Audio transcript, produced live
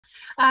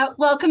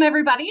Welcome,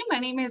 everybody. My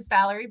name is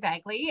Valerie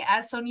Bagley.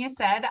 As Sonia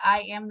said,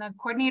 I am the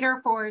coordinator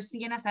for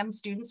CNSM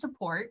student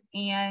support.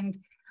 And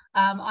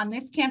on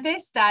this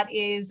campus, that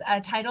is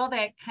a title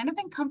that kind of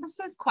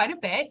encompasses quite a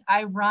bit.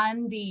 I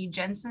run the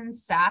Jensen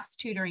SAS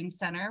Tutoring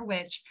Center,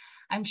 which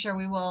I'm sure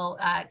we will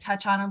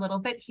touch on a little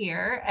bit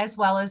here, as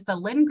well as the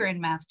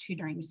Lindgren Math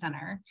Tutoring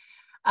Center.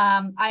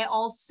 I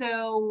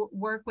also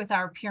work with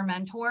our peer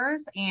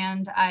mentors,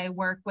 and I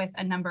work with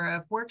a number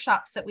of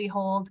workshops that we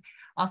hold,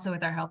 also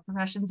with our health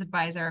professions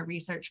advisor, our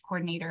research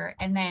coordinator.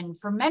 And then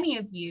for many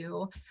of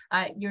you,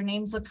 your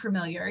names look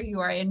familiar. You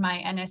are in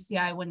my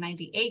NSCI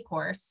 198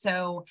 course.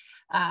 So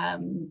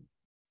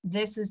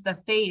this is the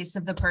face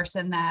of the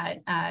person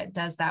that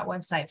does that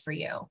website for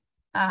you.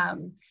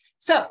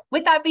 So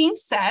with that being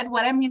said,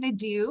 what I'm going to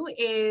do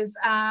is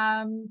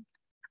I'm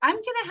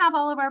going to have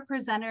all of our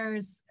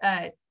presenters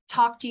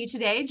talk to you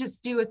today.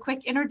 Just do a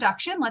quick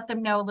introduction, let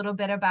them know a little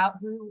bit about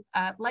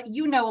let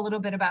you know a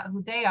little bit about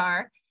who they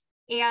are.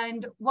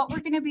 And what we're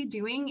going to be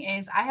doing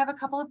is I have a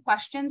couple of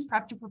questions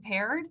prepped and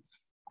prepared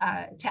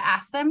to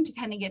ask them to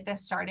kind of get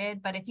this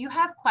started. But if you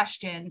have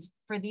questions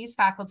for these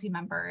faculty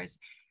members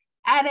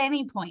at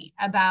any point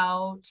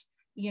about,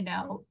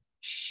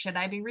 should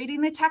I be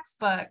reading the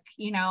textbook?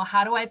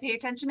 How do I pay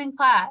attention in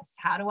class?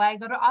 How do I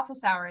go to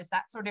office hours?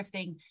 That sort of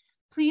thing.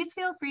 Please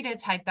feel free to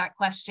type that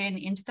question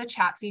into the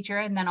chat feature,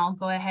 and then I'll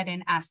go ahead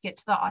and ask it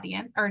to the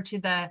audience or to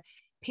the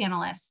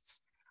panelists.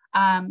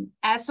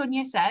 As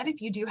Sonia said, if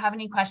you do have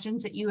any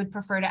questions that you would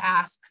prefer to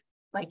ask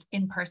like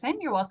in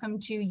person, you're welcome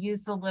to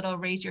use the little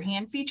raise your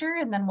hand feature,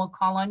 and then we'll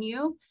call on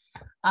you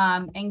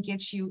and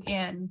get you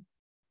in.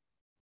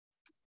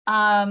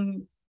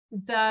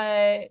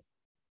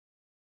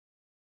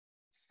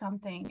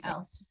 Something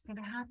else was going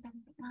to happen,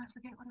 but I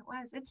forget what it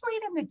was. It's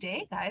late in the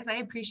day, guys. I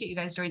appreciate you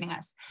guys joining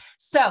us.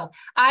 So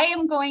I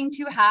am going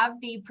to have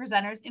the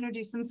presenters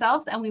introduce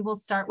themselves, and we will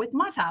start with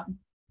Mahtab.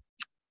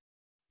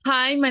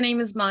 Hi, my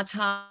name is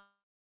Mahtab,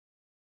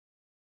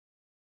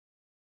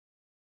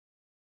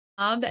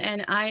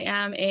 and I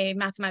am a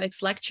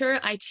mathematics lecturer.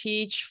 I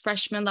teach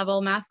freshman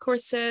level math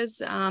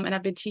courses, and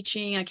I've been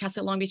teaching at Cal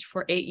State Long Beach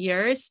for 8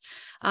 years.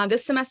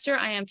 This semester,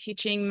 I am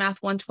teaching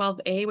Math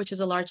 112A, which is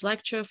a large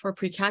lecture for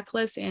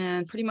pre-calculus,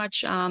 and pretty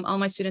much all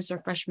my students are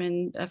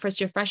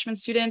first-year freshman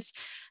students.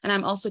 And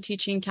I'm also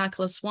teaching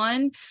Calculus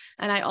 1,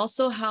 and I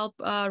also help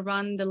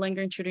run the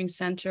Lindgren Tutoring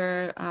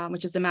Center,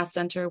 which is the math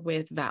center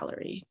with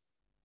Valerie.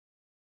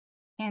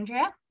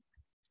 Andrea?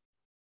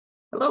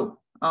 Hello.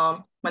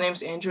 My name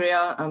is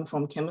Andrea. I'm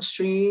from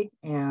chemistry,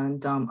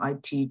 and I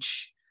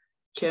teach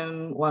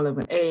Chem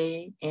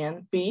 111A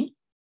and B.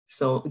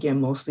 So again,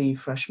 mostly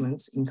freshmen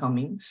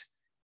incomings.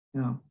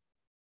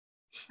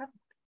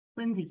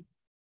 Lindsay.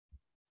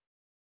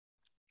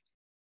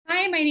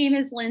 Hi, my name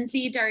is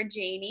Lindsay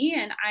Darjani,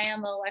 and I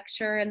am a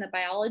lecturer in the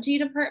biology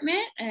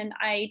department. And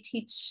I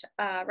teach,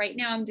 right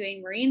now I'm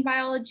doing marine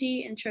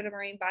biology, intro to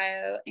marine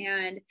bio,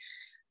 and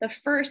the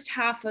first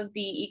half of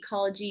the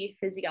ecology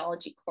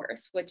physiology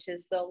course, which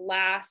is the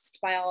last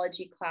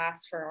biology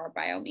class for our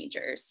bio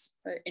majors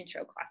or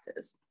intro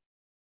classes.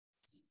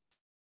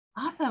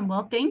 Awesome.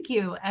 Well, thank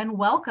you and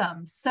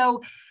welcome.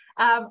 So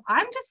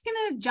I'm just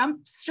going to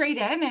jump straight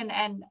in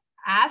and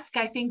ask,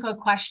 I think, a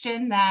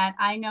question that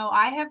I know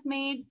I have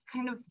made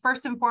kind of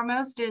first and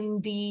foremost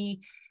in the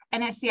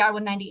NSCI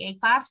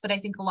 198 class, but I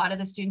think a lot of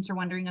the students are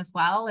wondering as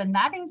well. And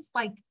that is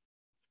like,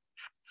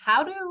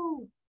 how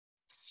do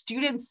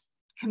students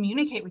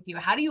communicate with you?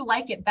 How do you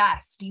like it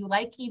best? Do you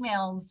like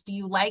emails? Do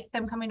you like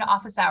them coming to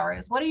office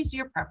hours? What is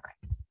your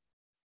preference?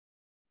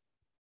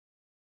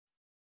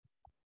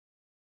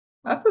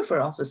 I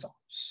prefer office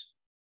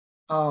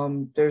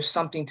hours. There's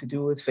something to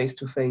do with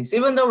face-to-face,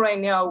 even though right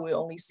now we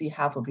only see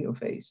half of your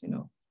face,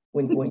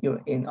 when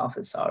you're in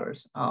office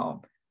hours.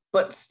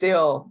 But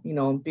still,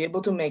 be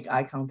able to make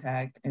eye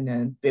contact and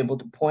then be able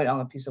to point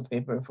on a piece of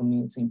paper, for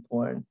me, it's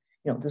important.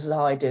 This is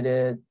how I did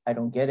it. I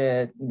don't get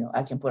it.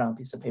 I can put on a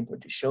piece of paper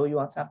to show you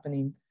what's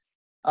happening.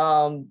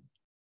 I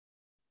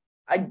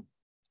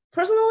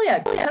personally,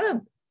 kind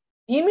of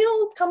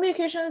email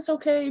communication is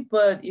okay,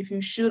 but if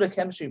you shoot a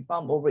chemistry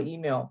problem over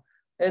email,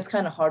 it's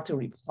kind of hard to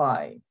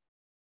reply.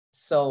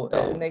 So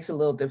it makes it a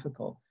little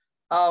difficult.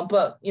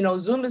 But,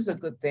 Zoom is a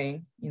good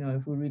thing.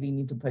 If we really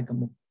need to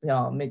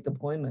make the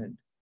appointment,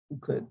 we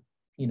could,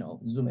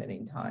 Zoom at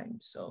any time.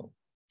 So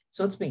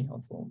it's been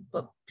helpful,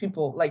 but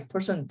people like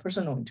personal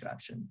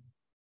interaction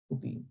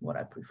would be what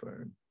I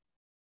prefer.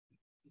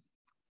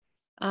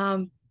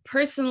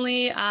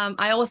 Personally,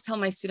 I always tell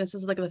my students,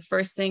 this is like the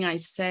first thing I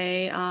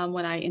say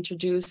when I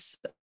introduce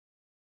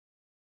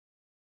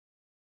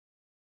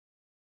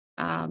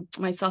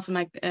myself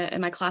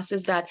in my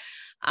classes that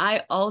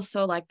I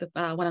also like the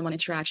one-on-one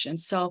interaction.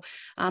 So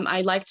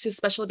I like to,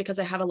 especially because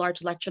I have a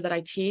large lecture that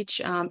I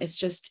teach, it's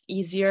just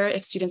easier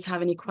if students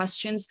have any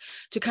questions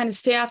to kind of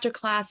stay after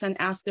class and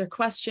ask their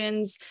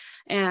questions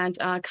and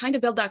kind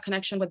of build that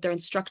connection with their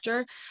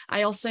instructor.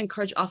 I also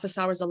encourage office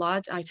hours a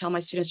lot. I tell my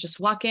students just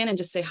walk in and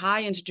just say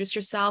hi, introduce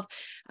yourself.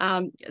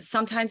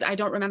 Sometimes I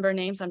don't remember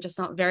names. I'm just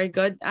not very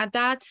good at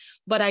that,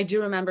 but I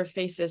do remember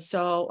faces.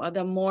 So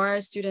the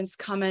more students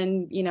come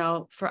in, you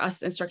know, for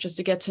us instructors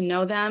to get to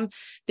know them,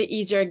 the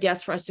easier it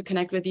gets for us to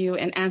connect with you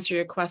and answer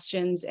your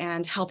questions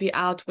and help you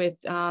out with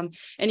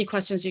any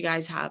questions you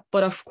guys have.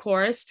 But of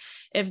course,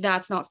 if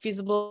that's not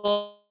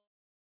feasible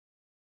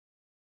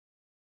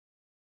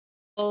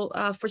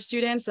for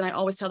students, and I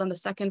always tell them the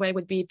second way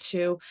would be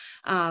to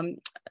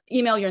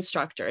email your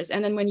instructors.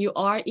 And then when you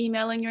are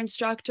emailing your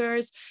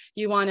instructors,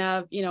 you want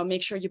to, you know,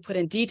 make sure you put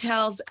in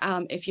details.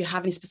 If you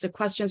have any specific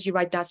questions, you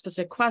write that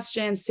specific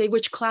question, say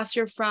which class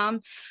you're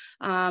from.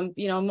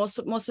 You know,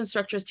 most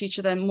instructors teach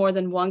them more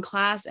than one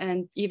class,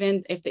 and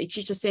even if they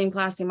teach the same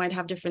class, they might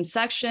have different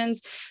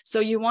sections. So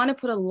you want to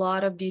put a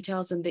lot of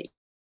details in the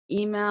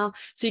email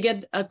so you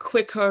get a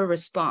quicker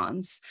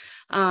response.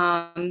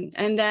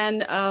 And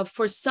then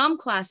for some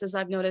classes,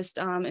 I've noticed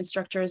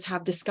instructors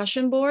have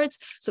discussion boards.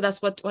 So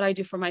that's what I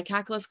do for my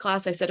calculus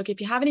class. I said, okay,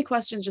 if you have any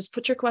questions, just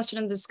put your question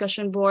in the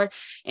discussion board,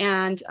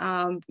 and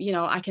you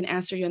know, I can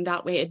answer you in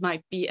that way. It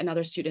might be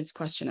another student's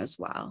question as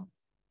well.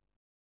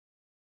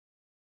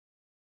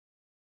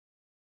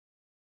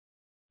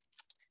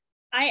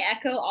 I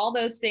echo all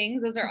those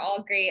things. Those are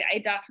all great. I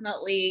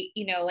definitely,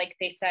 you know, like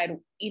they said,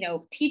 you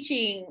know,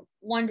 teaching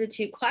 1 to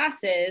 2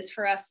 classes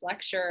for us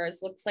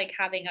lecturers looks like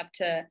having up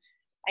to,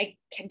 I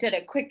did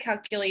a quick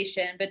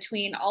calculation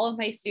between all of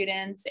my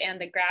students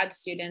and the grad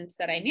students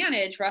that I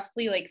manage,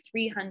 roughly like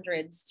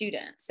 300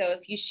 students. So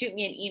if you shoot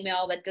me an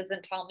email that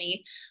doesn't tell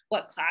me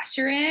what class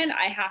you're in,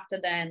 I have to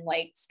then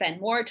like spend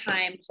more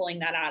time pulling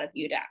that out of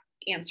you to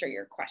answer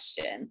your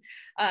question.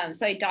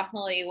 So I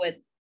definitely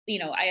would, you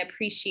know, I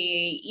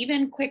appreciate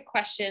even quick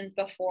questions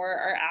before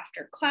or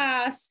after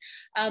class.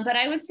 But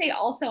I would say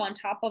also on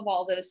top of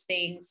all those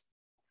things,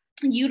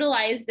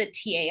 utilize the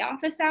TA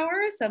office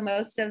hours. So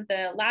most of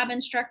the lab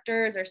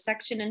instructors or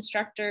section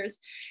instructors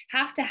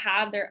have to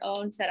have their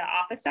own set of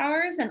office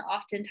hours. And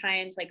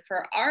oftentimes, like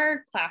for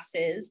our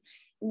classes,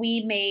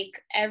 we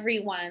make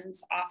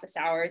everyone's office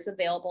hours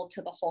available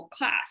to the whole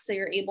class. So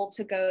you're able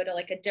to go to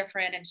like a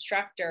different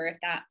instructor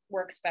if that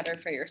works better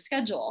for your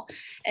schedule.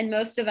 And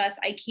most of us,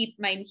 I keep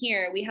mine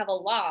here, we have a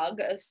log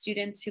of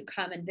students who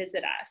come and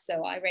visit us.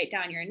 So I write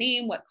down your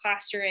name, what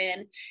class you're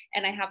in,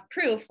 and I have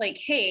proof like,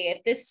 hey,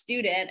 if this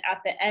student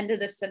at the end of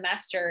the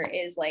semester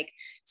is like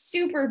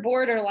super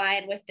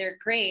borderline with their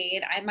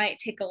grade, I might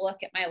take a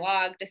look at my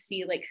log to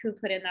see like who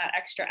put in that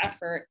extra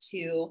effort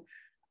to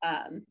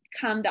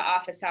come to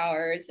office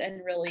hours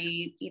and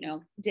really, you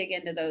know, dig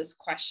into those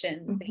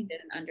questions they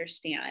didn't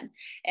understand.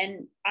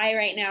 And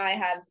right now I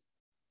have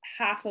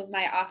half of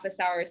my office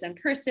hours in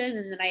person,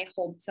 and then I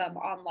hold some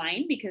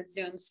online because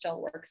Zoom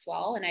still works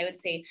well. And I would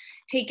say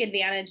take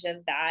advantage of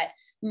that.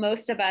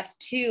 Most of us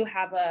too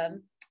have a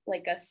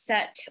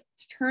set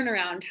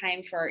turnaround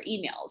time for our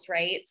emails,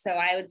 right? So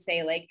I would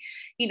say like,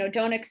 you know,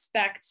 don't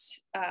expect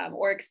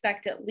or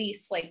expect at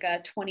least like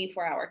a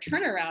 24-hour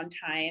turnaround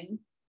time.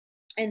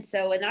 And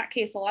so in that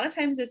case, a lot of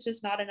times it's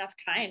just not enough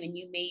time, and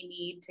you may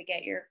need to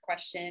get your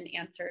question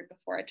answered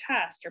before a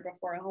test or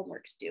before a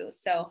homework's due.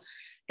 So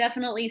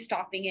definitely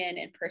stopping in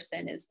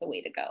person is the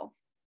way to go.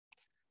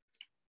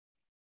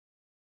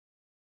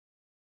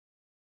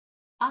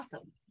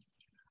 Awesome.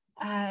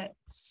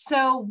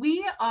 So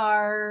we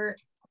are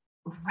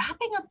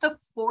wrapping up the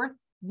 4th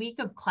week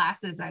of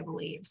classes, I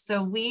believe.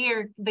 So we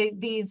are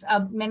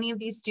many of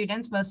these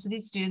students, most of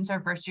these students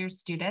are first year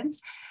students.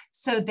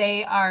 So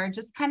they are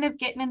just kind of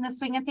getting in the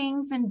swing of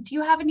things. And do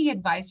you have any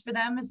advice for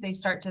them as they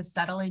start to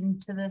settle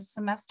into this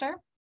semester?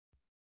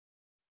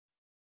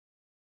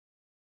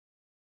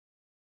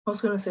 I was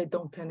going to say,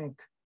 don't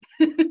panic.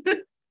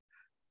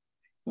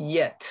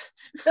 Yet.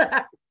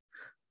 I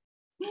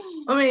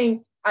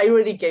mean, I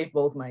already gave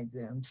both my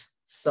exams.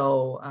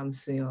 So I'm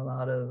seeing a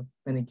lot of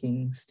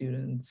panicking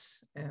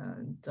students,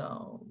 and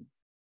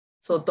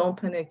so don't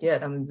panic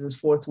yet. I mean, this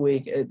 4th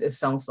week, it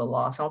sounds a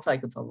lot. Sounds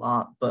like it's a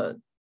lot, but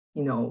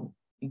you know,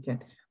 you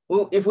can.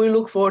 Well, if we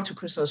look forward to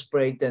Christmas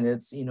break, then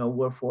it's, you know,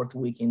 we're 4th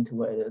week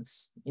into it.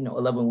 It's, you know,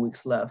 11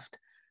 weeks left.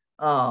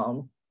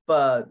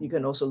 But you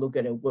can also look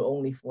at it. We're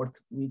only 4th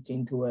week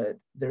into it.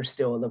 There's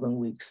still 11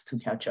 weeks to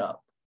catch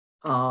up,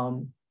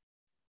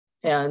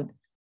 and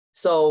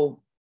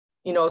so,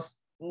 you know,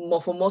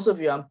 for most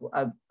of you,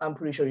 I'm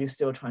pretty sure you're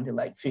still trying to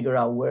like figure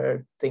out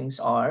where things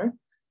are,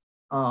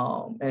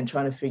 and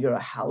trying to figure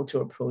out how to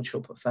approach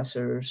your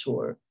professors,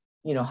 or,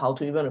 you know, how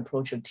to even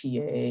approach your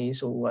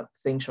TAs, or what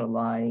things are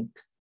like.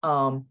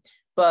 And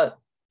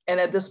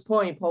at this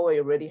point, you probably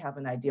already have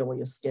an idea what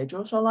your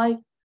schedules are like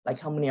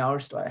how many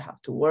hours do I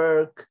have to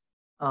work,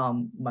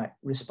 my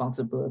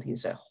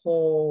responsibilities at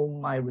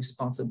home, my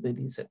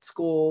responsibilities at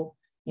school.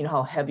 you know,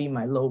 how heavy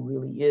my load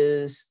really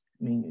is.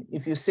 I mean,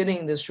 if you're sitting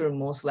in this room,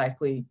 most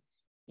likely,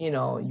 you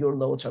know, your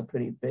loads are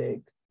pretty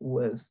big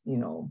with, you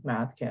know,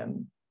 math,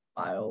 chem,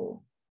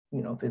 bio,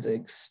 you know,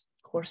 physics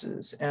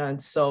courses.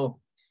 And so,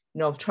 you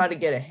know, try to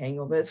get a hang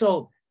of it.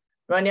 So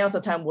right now it's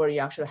a time where you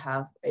actually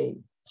have a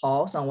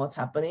pause on what's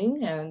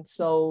happening. And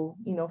so,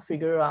 you know,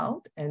 figure it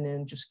out and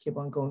then just keep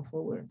on going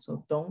forward.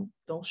 So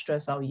don't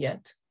stress out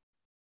yet,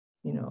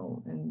 you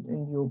know,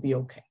 and you'll be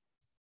okay.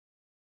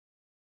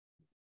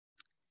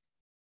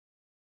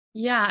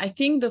 Yeah, I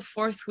think the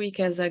fourth week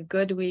is a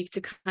good week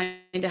to kind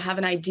of have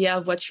an idea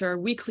of what your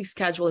weekly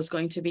schedule is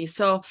going to be.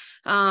 So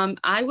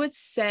I would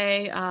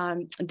say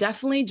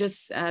definitely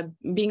just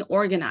being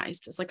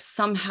organized. It's like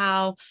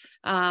somehow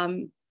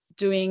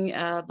doing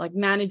like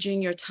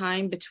managing your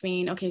time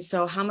between, okay,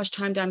 so how much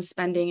time do I'm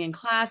spending in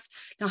class?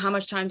 Now, how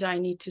much time do I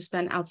need to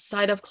spend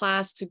outside of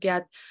class to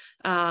get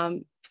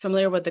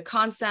familiar with the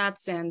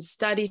concepts and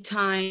study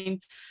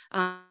time?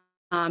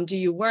 Do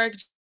you work?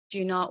 Do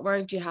you not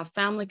work? Do you have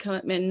family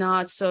commitment?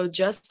 Not. So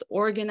just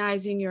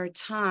organizing your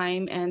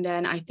time. And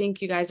then I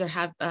think you guys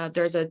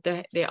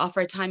they offer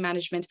a time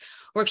management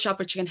workshop,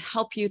 which can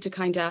help you to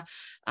kind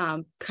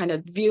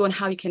of view on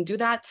how you can do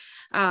that.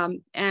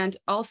 And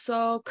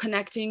also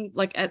connecting,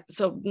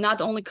 so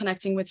not only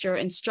connecting with your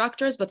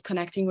instructors, but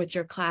connecting with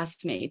your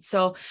classmates.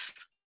 So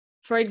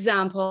for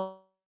example,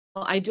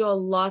 I do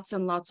lots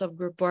and lots of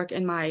group work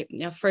in my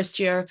first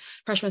year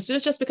freshman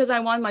students, just because I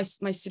want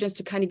my students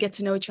to kind of get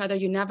to know each other.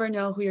 You never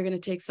know who you're going to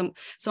take some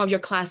of your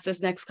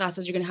classes. Next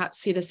classes, you're going to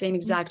see the same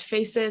exact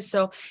faces.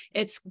 So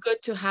it's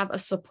good to have a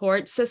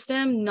support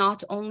system,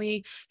 not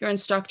only your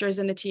instructors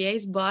and the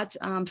TAs, but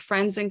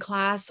friends in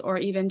class or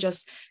even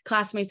just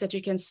classmates that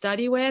you can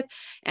study with.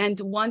 And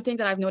one thing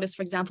that I've noticed,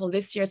 for example,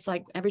 this year, it's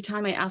like every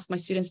time I ask my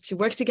students to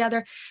work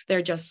together,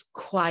 they're just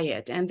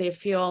quiet and they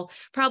feel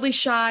probably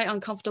shy,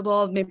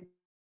 uncomfortable, maybe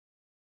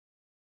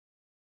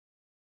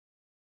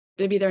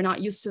they're not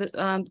used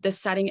to this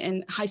setting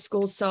in high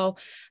school. So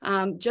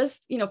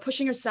just,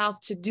 pushing yourself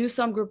to do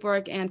some group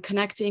work and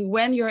connecting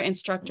when your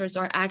instructors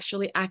are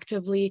actually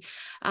actively,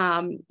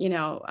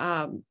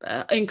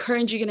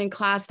 encouraging it in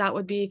class, that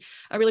would be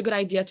a really good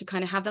idea to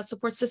kind of have that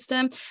support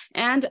system.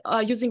 And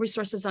using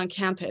resources on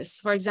campus.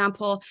 For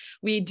example,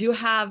 we do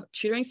have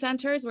tutoring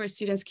centers where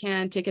students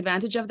can take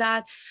advantage of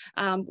that.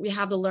 We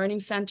have the Learning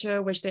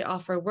Center, which they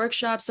offer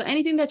workshops. So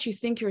anything that you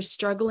think you're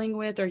struggling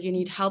with or you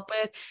need help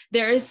with,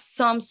 there is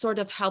some sort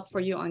of help for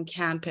you on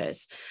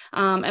campus.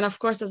 And of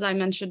course, as I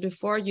mentioned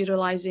before,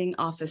 utilizing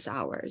office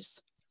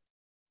hours.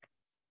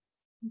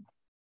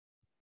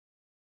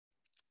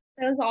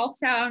 Those all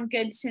sound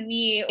good to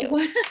me.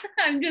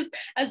 I'm just,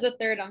 as a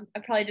third, I'm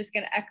probably just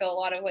going to echo a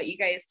lot of what you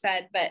guys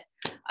said. But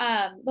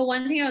the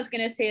one thing I was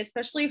going to say,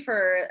 especially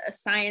for a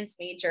science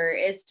major,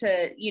 is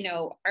to,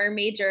 our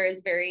major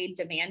is very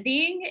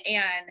demanding.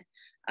 And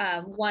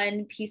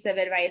one piece of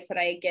advice that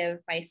I give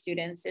my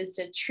students is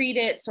to treat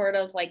it sort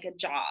of like a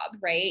job,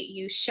 right?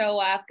 You show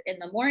up in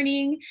the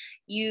morning,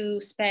 you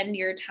spend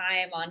your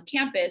time on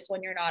campus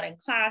when you're not in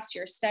class,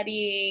 you're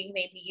studying,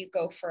 maybe you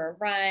go for a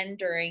run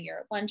during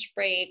your lunch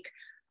break.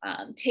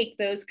 Take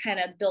those kind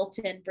of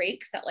built-in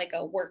breaks that like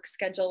a work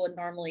schedule would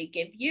normally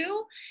give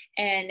you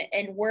and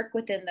work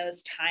within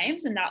those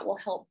times. And that will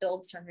help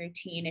build some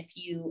routine if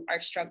you are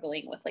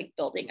struggling with like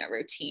building a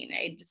routine.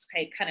 I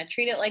kind of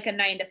treat it like a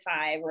 9 to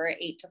 5 or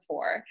 8 to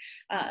 4.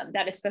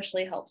 That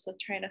especially helps with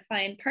trying to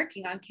find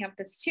parking on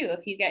campus too.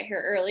 If you get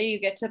here early, you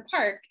get to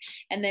park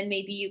and then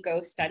maybe you go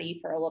study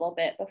for a little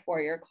bit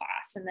before your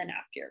class and then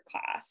after your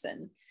class.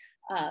 And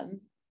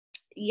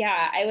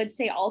I would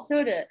say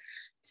also to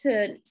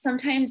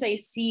sometimes I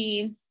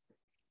see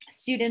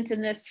students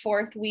in this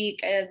fourth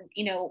week of,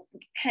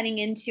 heading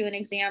into an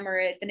exam, or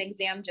if an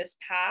exam just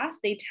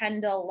passed, they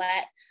tend to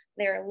let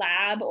their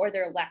lab or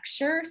their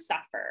lecture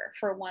suffer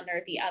for one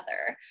or the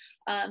other.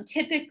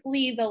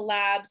 Typically the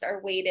labs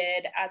are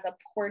weighted as a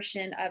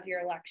portion of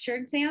your lecture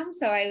exam.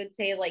 So I would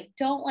say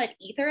don't let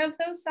either of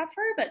those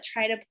suffer, but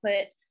try to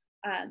put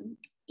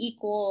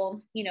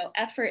equal,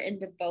 effort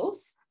into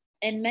both.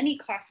 In many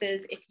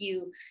classes, if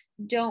you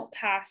don't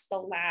pass the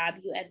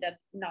lab, you end up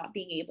not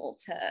being able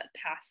to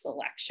pass the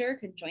lecture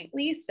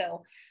conjointly.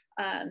 So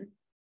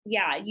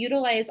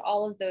utilize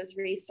all of those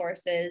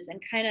resources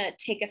and kind of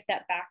take a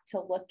step back to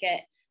look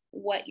at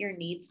what your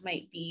needs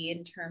might be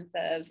in terms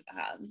of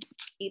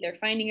either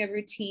finding a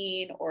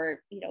routine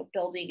or,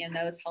 building in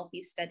those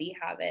healthy study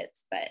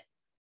habits. But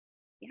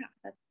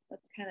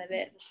that's kind of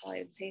it. That's all I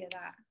would say to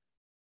that.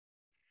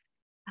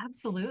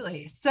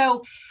 Absolutely.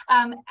 So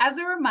as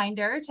a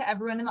reminder to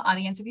everyone in the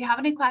audience, if you have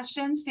any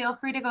questions, feel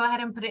free to go ahead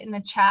and put it in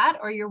the chat,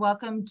 or you're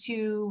welcome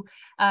to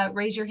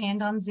raise your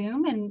hand on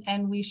Zoom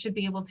and we should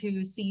be able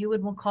to see you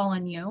and we'll call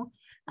on you.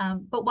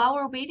 But while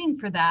we're waiting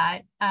for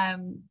that, I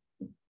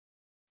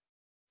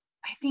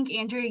think,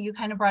 Andrea, you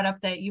kind of brought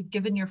up that you've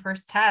given your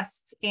first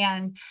tests.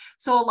 And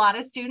so a lot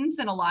of students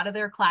in a lot of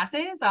their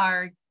classes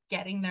are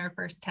getting their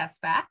first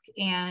test back,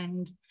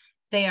 and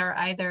they are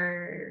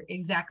either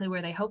exactly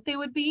where they hoped they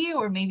would be,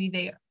 or maybe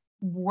they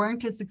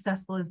weren't as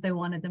successful as they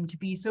wanted them to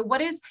be. So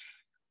what is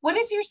what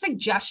is your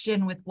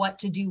suggestion with what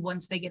to do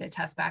once they get a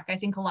test back? I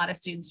think a lot of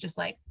students just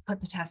like put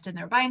the test in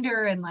their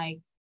binder and like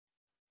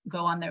go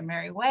on their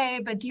merry way,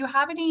 but do you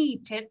have any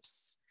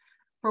tips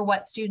for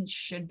what students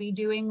should be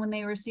doing when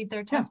they receive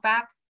their test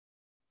back?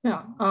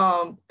 Yeah,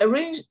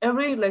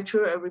 every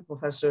lecturer, every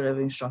professor,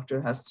 every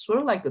instructor has sort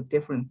of like a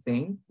different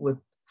thing with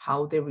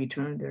how they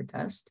return their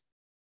test.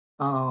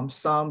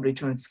 Some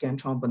return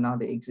Scantron, but not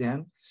the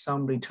exam.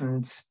 Some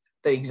returns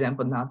the exam,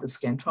 but not the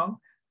Scantron.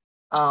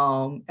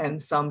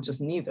 And some just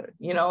neither,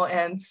 you know?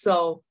 And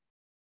so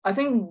I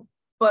think,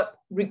 but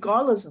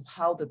regardless of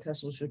how the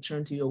test was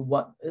returned to you or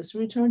what is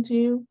returned to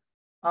you,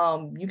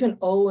 you can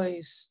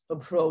always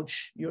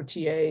approach your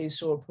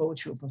TAs or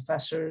approach your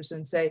professors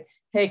and say,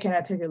 hey, can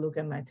I take a look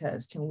at my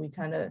test? Can we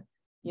kind of,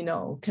 you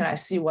know, can I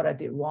see what I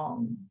did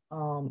wrong?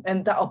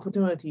 And that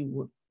opportunity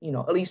would, you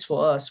know, at least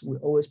for us, we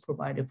always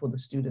provided for the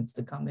students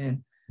to come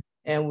in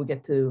and we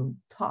get to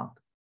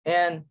talk.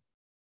 And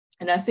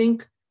I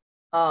think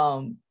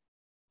we'll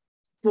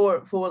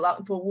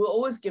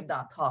always give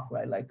that talk,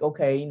 right? Like,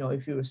 okay, you know,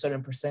 if you're a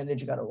certain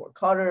percentage, you got to work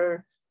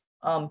harder,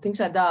 things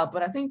like that.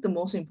 But I think the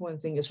most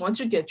important thing is once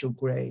you get your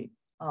grade,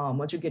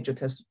 once you get your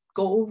test,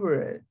 go over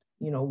it,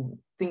 you know,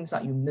 things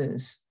that you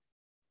miss,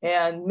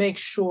 and make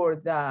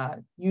sure that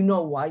you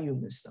know why you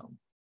missed them.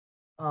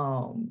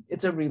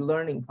 It's a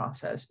relearning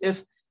process.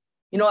 If,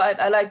 you know,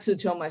 I like to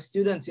tell my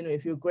students, you know,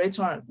 if your grades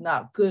aren't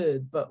not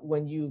good, but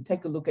when you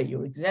take a look at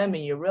your exam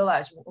and you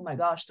realize, oh my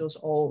gosh, those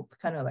all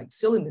kind of like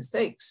silly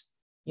mistakes,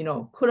 you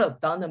know, could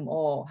have done them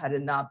all had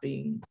it not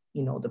been,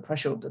 you know, the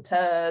pressure of the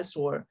test,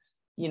 or,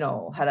 you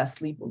know, had I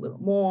sleep a little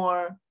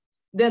more,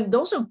 then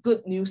those are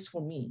good news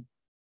for me.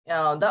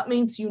 That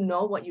means you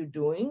know what you're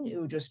doing.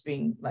 You're just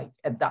being like,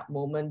 at that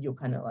moment, you're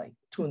kind of like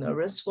too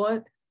nervous for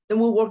it. Then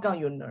we'll work on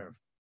your nerve,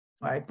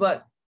 right?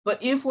 But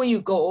if when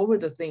you go over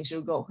the things,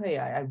 you go, hey,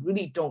 I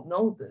really don't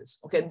know this.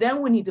 Okay,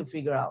 then we need to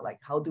figure out like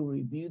how to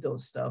review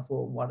those stuff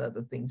or what are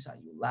the things that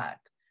you lack.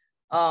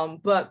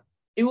 But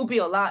it will be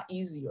a lot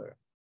easier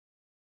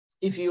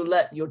if you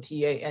let your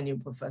TA and your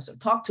professor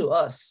talk to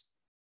us,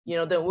 you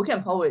know, then we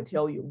can probably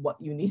tell you what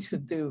you need to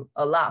do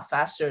a lot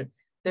faster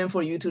than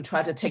for you to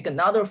try to take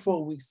another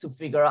 4 weeks to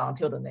figure out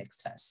until the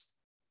next test,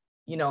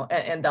 you know,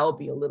 and that will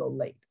be a little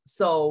late.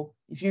 So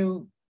if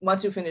you,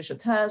 once you finish a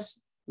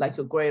test, like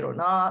a grade or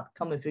not,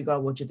 come and figure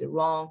out what you did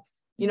wrong,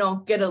 you know,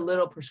 get a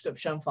little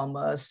prescription from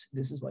us.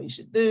 This is what you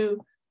should do,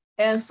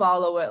 and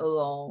follow it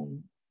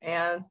along.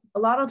 And a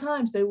lot of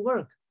times they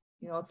work.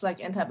 You know, it's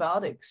like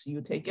antibiotics. You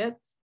take it,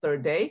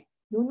 third day,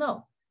 you'll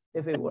know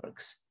if it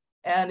works.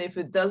 And if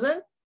it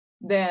doesn't,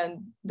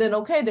 then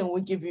okay, then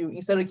we give you,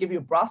 instead of give you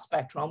a broad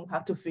spectrum,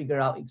 have to figure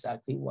out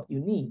exactly what you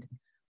need.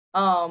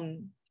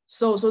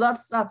 So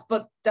that's,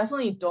 but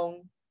definitely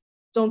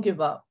don't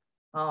give up.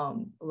 A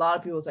lot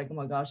of people is like, oh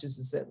my gosh, this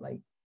is it. Like,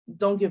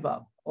 don't give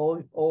up.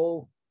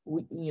 You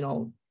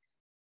know,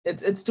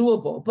 it's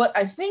doable. But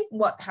I think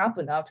what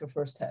happened after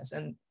first test,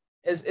 and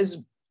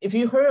is if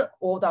you heard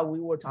all that we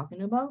were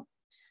talking about,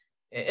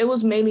 it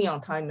was mainly on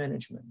time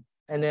management.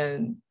 And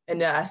then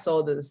I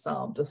saw this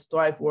the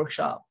Thrive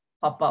workshop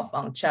pop up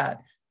on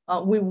chat.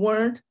 We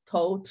weren't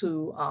told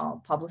to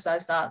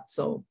publicize that,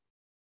 so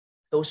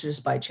it was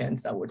just by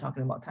chance that we're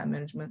talking about time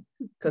management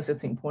because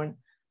it's important.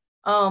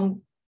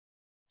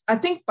 I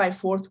think by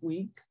fourth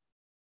week,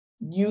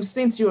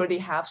 since you already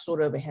have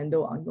sort of a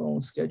handle on your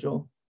own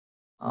schedule,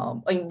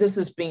 and this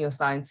is being a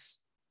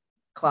science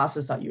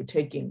classes that you're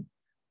taking,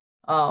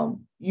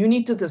 you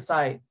need to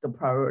decide the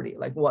priority,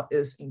 like what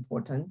is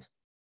important.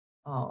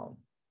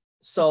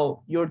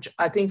 So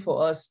I think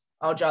for us,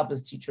 our job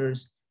as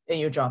teachers and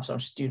your jobs are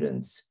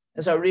students.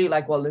 And so I really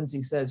like what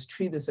Lindsay says,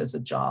 treat this as a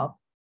job,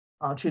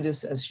 treat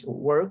this as your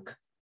work.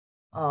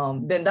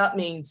 Then that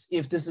means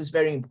if this is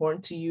very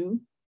important to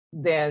you,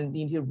 then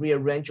you need to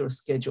rearrange your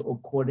schedule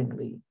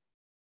accordingly,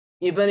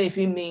 even if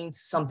it means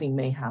something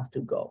may have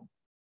to go,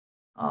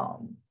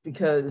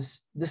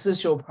 because this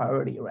is your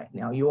priority right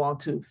now. You want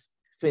to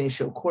finish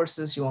your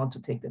courses, you want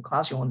to take the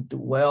class, you want to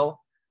do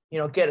well, you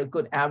know, get a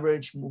good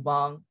average, move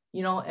on,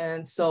 you know,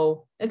 and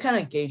so it kind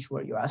of gauge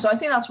where you're at. So I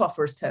think that's what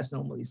first test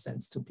normally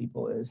sends to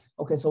people is,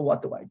 okay, so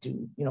what do I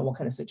do? You know, what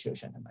kind of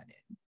situation am I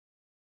in?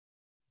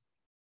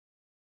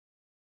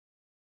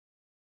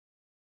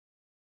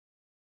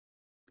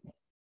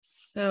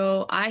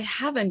 So I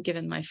haven't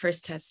given my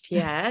first test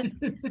yet.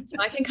 So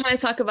I can kind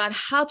of talk about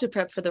how to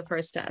prep for the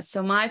first test.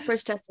 So my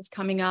first test is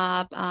coming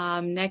up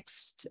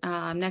next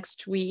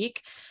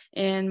week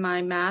in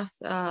my math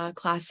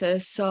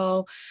classes.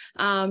 So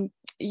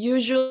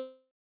usually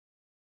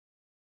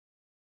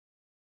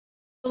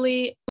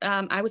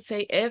I would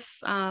say if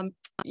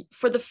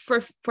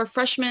for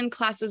freshman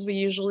classes, we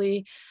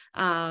usually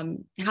have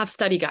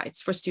study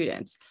guides for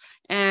students.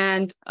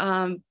 And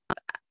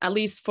at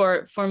least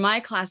for my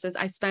classes,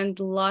 I spend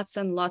lots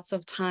and lots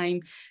of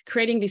time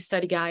creating these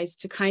study guides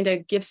to kind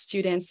of give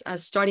students a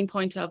starting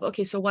point of,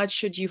 okay, so what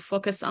should you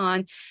focus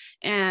on,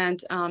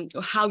 and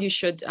how you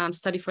should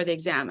study for the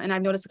exam. And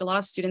I've noticed like a lot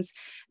of students,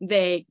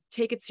 they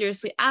take it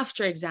seriously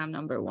after exam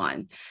number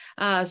one.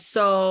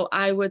 So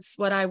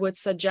what I would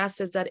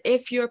suggest is that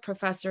if your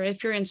professor,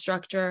 if your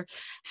instructor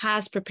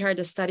has prepared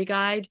a study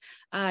guide,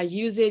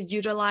 use it,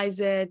 utilize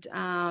it,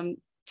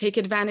 take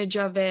advantage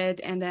of it,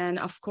 and then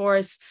of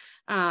course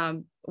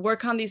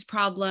work on these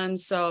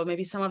problems. So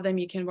maybe some of them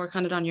you can work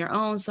on it on your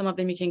own, some of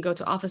them you can go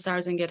to office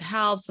hours and get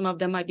help, some of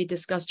them might be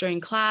discussed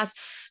during class.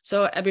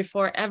 So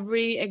before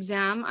every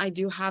exam, I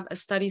do have a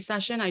study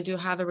session, I do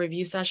have a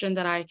review session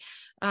that I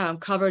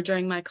cover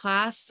during my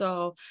class.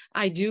 So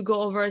I do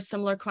go over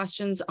similar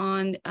questions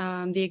on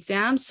the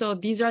exam. So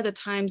these are the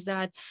times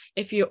that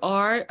if you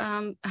are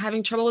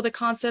having trouble with the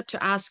concept,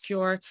 to ask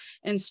your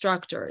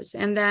instructors.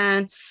 And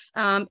then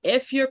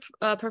if your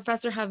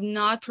professor have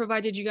not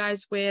provided you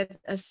guys with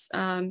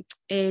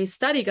a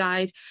study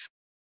guide,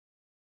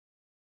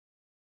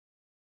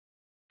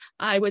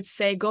 I would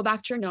say go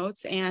back to your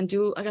notes and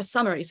do like a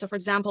summary. So for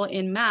example,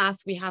 in math,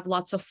 we have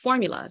lots of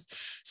formulas.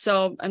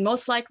 So and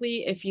most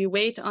likely, if you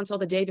wait until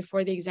the day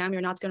before the exam,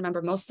 you're not going to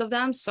remember most of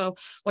them. So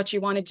what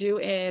you want to do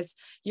is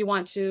you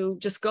want to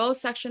just go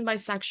section by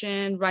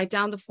section, write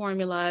down the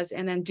formulas,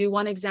 and then do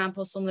one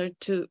example similar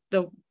to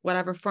the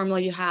whatever formula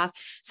you have.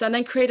 So and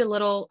then create a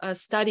little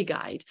study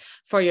guide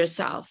for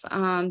yourself.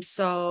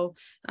 So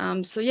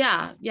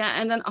yeah.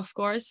 And then of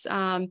course,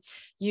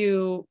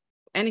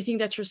 anything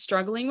that you're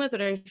struggling with,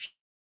 or if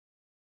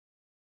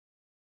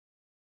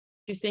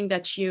you think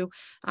that you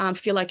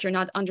feel like you're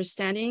not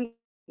understanding,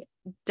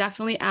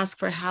 definitely ask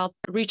for help.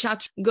 Reach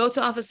out, go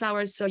to office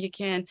hours so you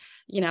can,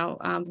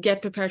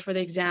 get prepared for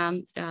the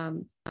exam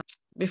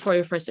before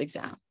your first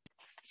exam.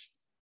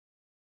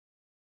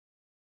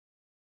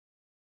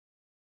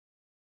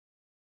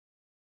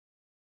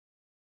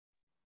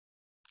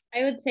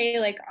 I would say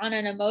like on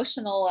an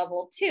emotional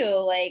level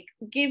too, like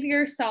give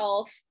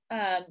yourself,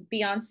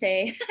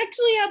 Beyonce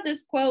actually had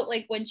this quote,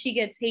 like when she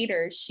gets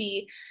haters,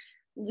 she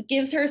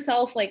gives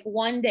herself like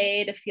one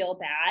day to feel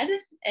bad.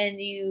 And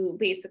you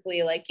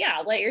basically like,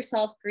 yeah, let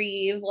yourself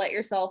grieve, let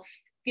yourself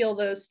feel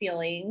those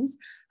feelings.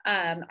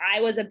 I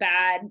was a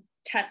bad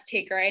test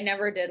taker. I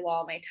never did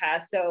well on my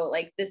test. So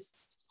like this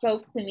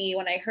spoke to me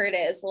when I heard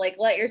it. So like,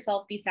 let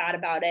yourself be sad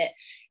about it.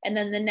 And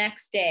then the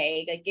next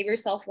day, like give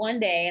yourself one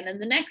day. And then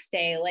the next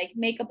day, like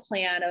make a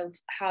plan of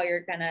how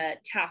you're going to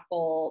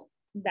tackle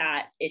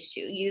that issue.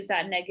 Use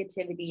that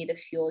negativity to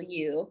fuel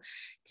you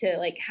to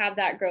like have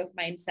that growth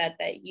mindset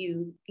that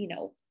you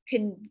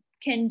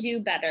can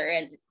do better,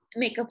 and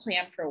make a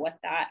plan for what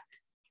that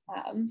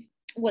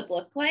would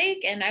look like.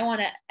 And I want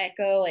to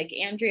echo like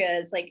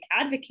Andrea's, like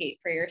advocate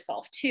for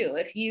yourself too.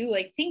 If you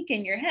like think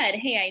in your head,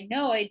 hey, I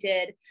know I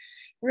did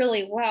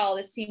really well,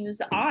 this seems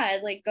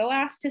odd, like go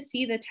ask to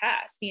see the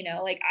test.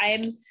 Like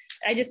I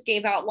just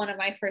gave out one of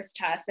my first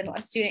tests, and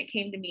a student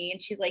came to me and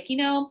she's like,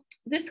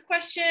 this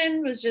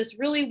question was just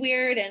really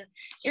weird and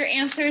your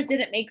answers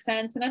didn't make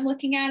sense. And I'm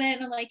looking at it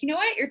and I'm like, you know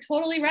what, you're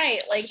totally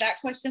right, like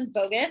that question's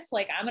bogus,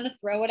 like I'm going to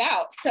throw it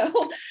out.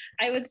 So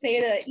I would say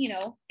that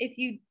if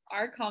you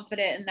are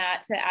confident in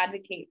that, to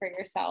advocate for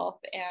yourself.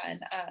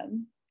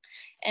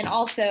 And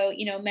also,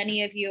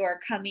 many of you are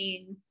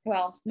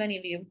many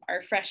of you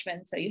are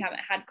freshmen, so you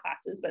haven't had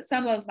classes, but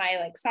some of my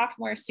like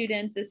sophomore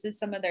students, this is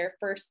some of their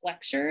first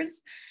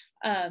lectures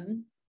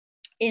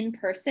in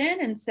person.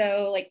 And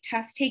so like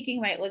test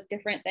taking might look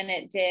different than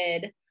it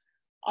did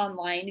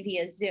online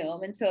via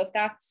Zoom. And so if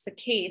that's the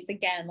case,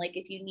 again, like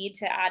if you need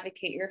to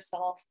advocate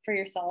for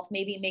yourself,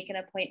 maybe make an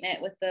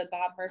appointment with the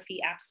Bob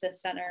Murphy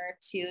Access Center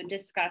to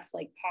discuss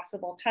like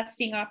possible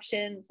testing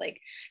options.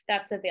 Like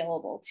that's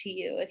available to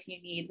you if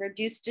you need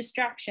reduced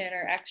distraction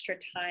or extra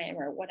time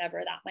or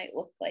whatever that might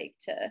look like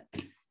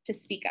to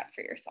speak up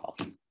for yourself.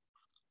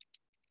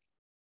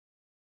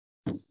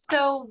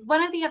 So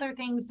one of the other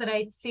things that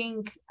I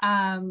think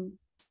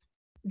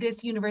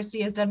this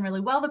university has done really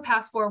well the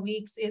past 4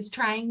 weeks is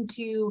trying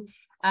to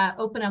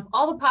open up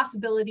all the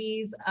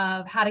possibilities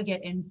of how to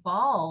get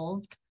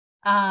involved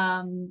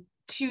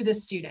to the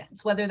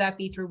students, whether that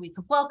be through Week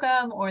of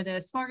Welcome or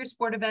the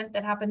Smorgasbord event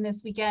that happened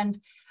this weekend.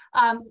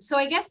 So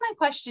I guess my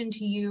question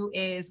to you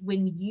is,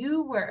 when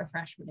you were a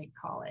freshman in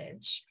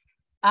college,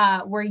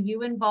 were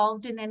you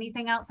involved in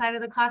anything outside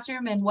of the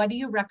classroom? And what do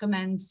you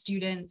recommend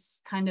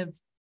students kind of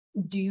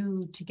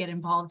do to get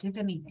involved, if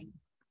anything?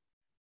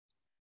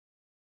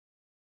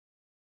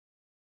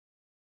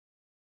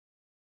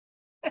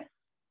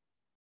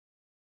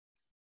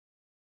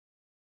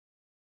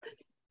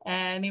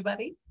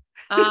 Anybody?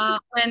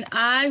 When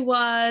I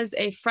was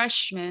a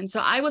freshman, so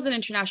I was an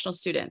international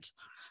student.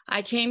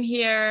 I came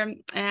here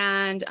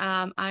and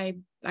I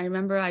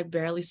remember I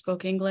barely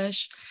spoke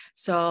English.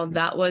 So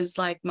that was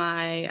like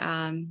my,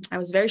 I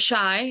was very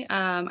shy.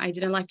 I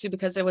didn't like to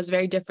because it was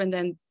very different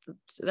than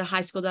the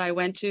high school that I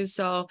went to.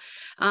 So,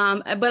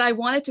 but I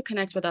wanted to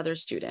connect with other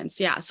students.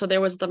 Yeah. So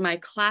there was my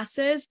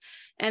classes,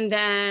 and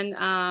then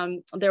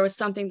there was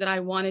something that I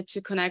wanted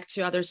to connect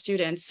to other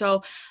students.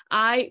 So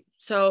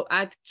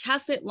at Cal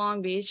State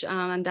Long Beach,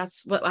 and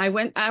that's what I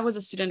was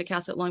a student at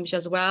Cal State Long Beach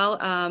as well.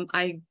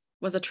 I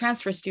was a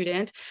transfer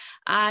student.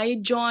 I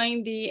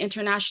joined the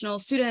International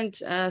Student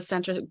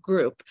Center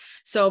group.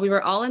 So we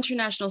were all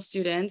international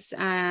students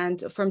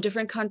and from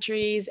different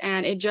countries.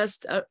 And it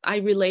just, I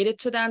related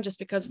to them just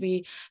because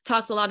we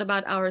talked a lot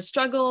about our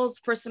struggles,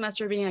 first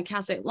semester being at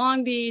Cal State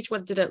Long Beach,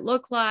 what did it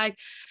look like?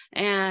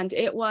 And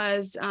it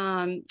was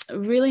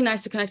really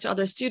nice to connect to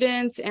other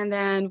students. And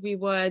then we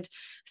would,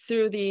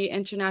 through the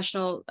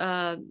international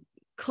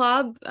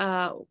club,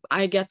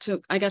 I got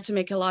to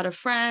make a lot of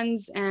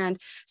friends, and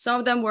some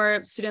of them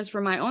were students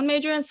from my own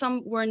major and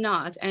some were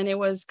not, and it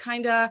was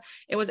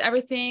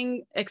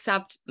everything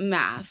except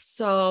math.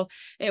 So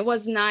it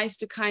was nice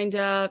to kind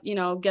of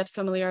get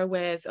familiar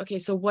with, okay,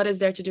 so what is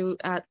there to do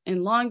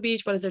in Long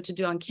Beach, what is there to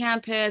do on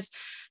campus,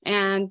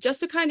 and just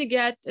to kind of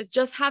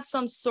have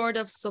some sort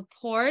of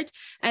support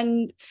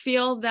and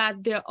feel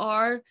that there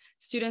are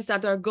students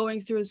that are going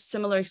through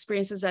similar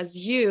experiences as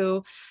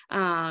you,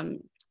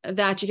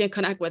 that you can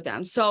connect with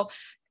them. So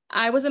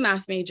I was a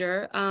math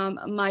major.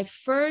 My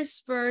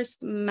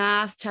first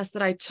math test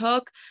that I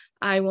took,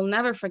 I will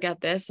never forget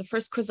this. The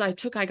first quiz I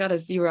took, I got a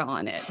 0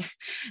 on it.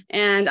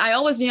 And I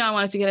always knew I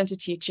wanted to get into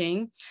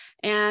teaching.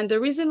 And the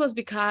reason was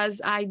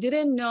because I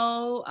didn't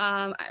know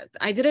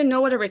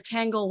what a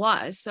rectangle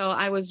was. So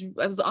it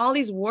was all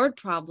these word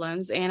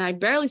problems and I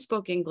barely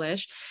spoke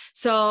English.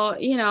 So,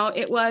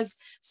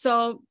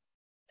 so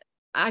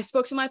I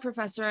spoke to my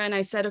professor and I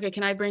said, okay,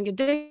 can I bring a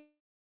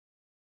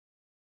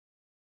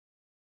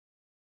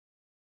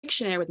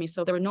dictionary with me?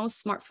 So there were no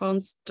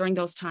smartphones during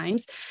those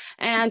times.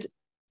 And,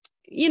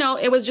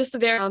 it was just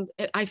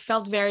I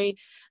felt very,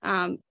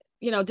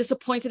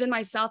 disappointed in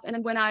myself. And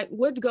then when I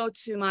would go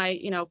to my,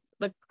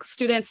 the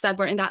students that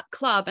were in that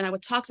club and I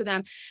would talk to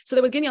them, so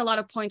they would give me a lot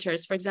of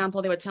pointers. For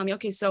example, they would tell me,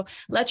 okay, so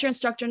let your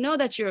instructor know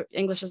that your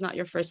English is not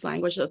your first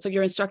language. So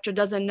your instructor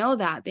doesn't know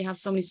that. They have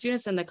so many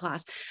students in the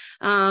class.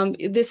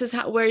 This is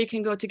where you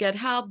can go to get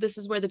help. This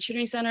is where the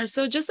tutoring center.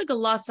 So just like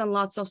lots and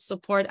lots of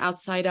support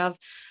outside of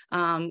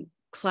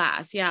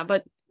class. Yeah,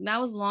 but that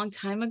was a long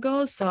time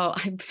ago, so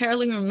I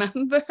barely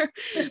remember.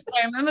 But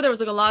I remember there was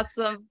lots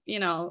of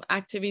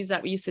activities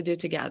that we used to do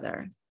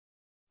together.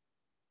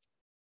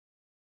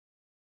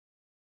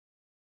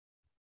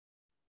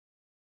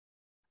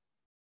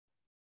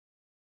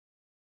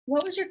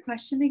 What was your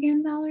question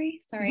again,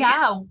 Valerie? Sorry.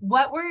 Yeah,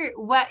 what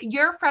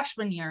your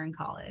freshman year in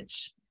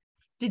college,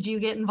 did you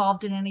get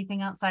involved in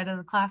anything outside of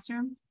the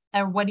classroom?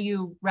 Or what do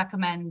you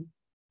recommend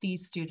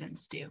these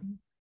students do,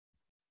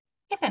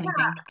 if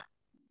anything?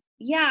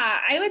 Yeah,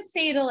 I would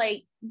say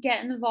to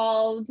get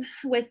involved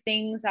with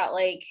things that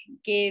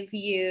give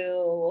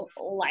you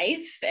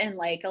life and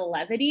a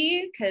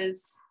levity,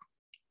 because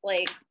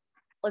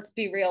let's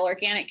be real,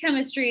 organic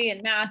chemistry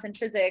and math and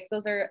physics,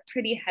 those are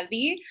pretty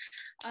heavy.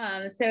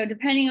 So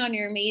depending on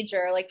your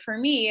major, for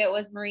me, it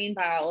was marine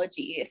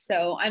biology.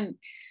 So I'm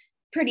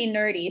pretty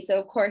nerdy. So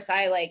of course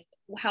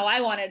how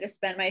I wanted to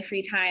spend my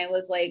free time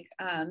was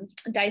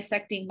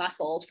dissecting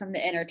mussels from the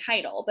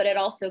intertidal, but it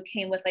also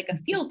came with a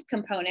field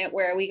component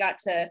where we got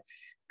to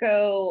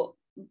go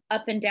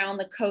up and down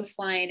the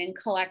coastline and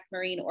collect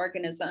marine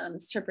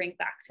organisms to bring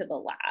back to the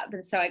lab.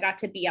 And so I got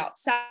to be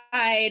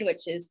outside,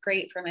 which is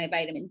great for my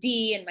vitamin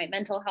D and my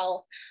mental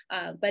health,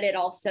 but it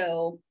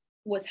also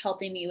was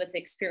helping me with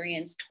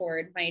experience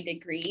toward my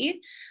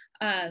degree.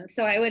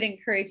 So I would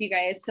encourage you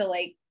guys to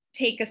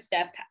take a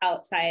step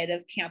outside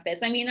of campus.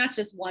 I mean, that's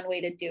just one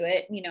way to do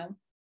it,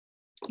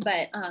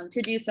 but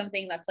to do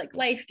something that's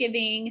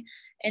life-giving,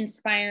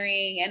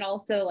 inspiring, and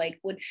also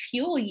would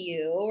fuel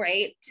you,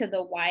 right, to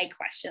the why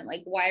question.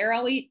 Why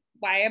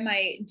am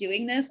I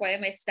doing this? Why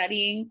am I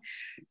studying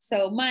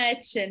so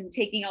much and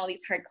taking all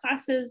these hard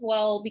classes?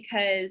 Well,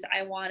 because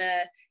I want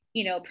to,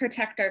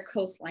 protect our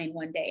coastline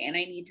one day. And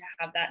I need to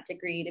have that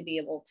degree to be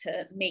able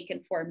to make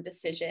informed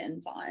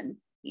decisions on,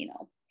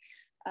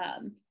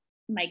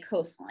 my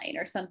coastline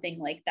or something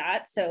like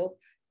that. So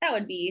that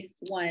would be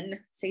one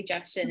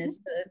suggestion, is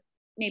to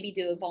maybe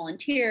do a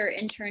volunteer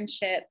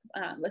internship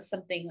with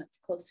something that's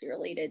closely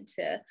related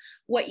to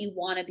what you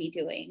want to be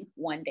doing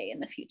one day in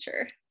the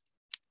future.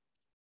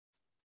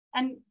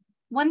 And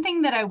one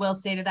thing that I will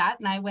say to that,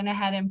 and I went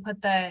ahead and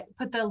put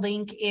the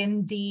link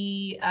in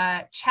the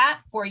chat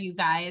for you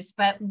guys,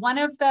 but one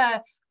of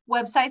the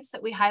websites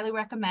that we highly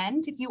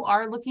recommend if you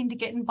are looking to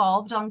get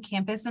involved on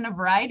campus in a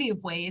variety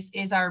of ways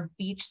is our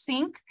Beach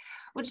Sync,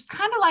 which is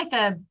kind of like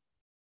a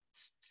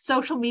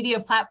social media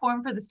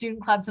platform for the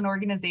student clubs and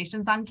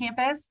organizations on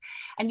campus.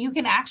 And you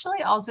can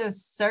actually also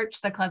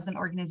search the clubs and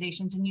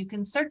organizations, and you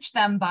can search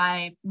them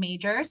by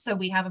major. So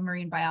we have a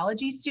marine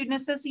biology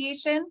student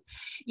association.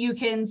 You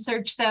can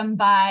search them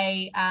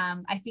by,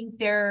 I think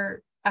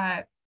they're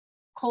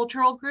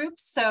cultural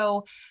groups.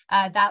 So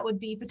that would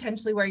be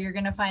potentially where you're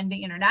going to find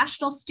the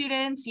international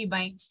students. You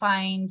might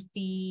find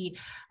the,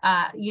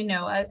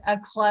 a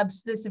club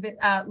specific,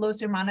 Los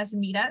Hermanos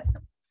Unidas.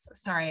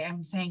 Sorry,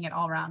 I'm saying it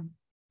all wrong.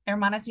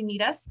 Hermanas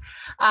Unidas.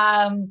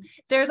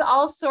 There's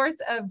all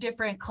sorts of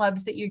different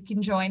clubs that you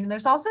can join. And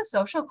there's also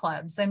social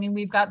clubs. I mean,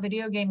 we've got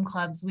video game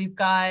clubs. We've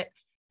got,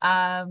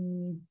 I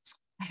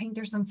think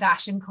there's some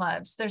fashion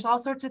clubs. There's all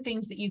sorts of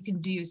things that you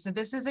can do. So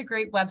this is a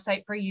great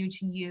website for you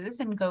to use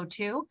and go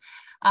to.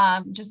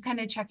 Just kind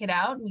of check it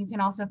out. You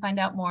can also find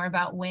out more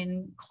about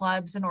when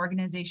clubs and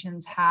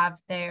organizations have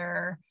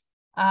their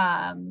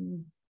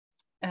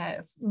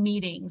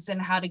meetings and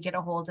how to get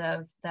a hold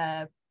of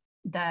the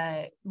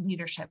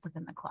leadership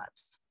within the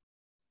clubs.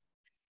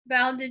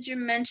 Val, did you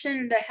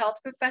mention the health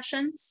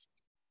professions?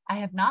 I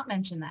have not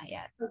mentioned that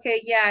yet.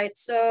 Okay, yeah,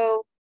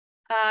 so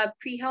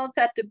pre-health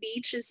at the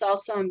beach is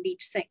also on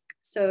Beach Sync.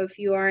 So if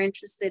you are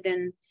interested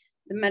in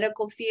the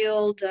medical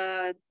field,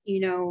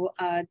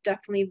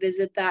 definitely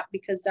visit that,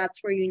 because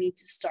that's where you need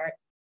to start.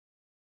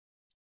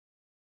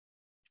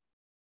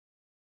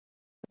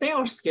 I think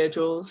our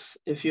schedules,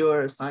 if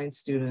you're a science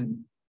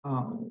student,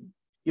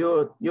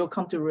 you'll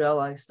come to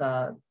realize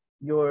that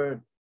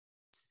your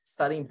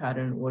studying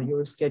pattern or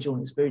your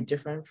scheduling is very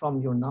different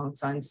from your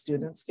non-science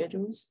student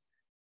schedules.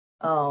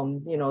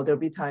 There'll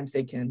be times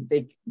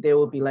they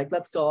will be like,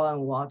 let's go out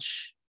and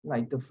watch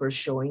like the first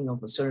showing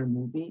of a certain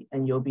movie,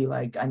 and you'll be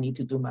like, I need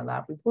to do my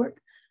lab report.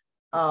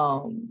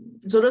 So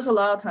there's a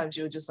lot of times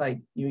you're just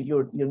like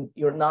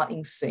you're not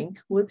in sync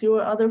with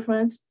your other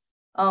friends.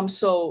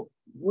 So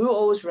we'll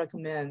always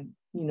recommend,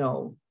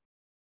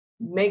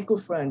 make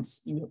good friends.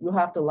 You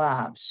have the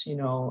labs,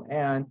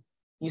 and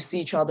you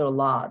see each other a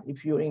lot.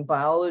 If you're in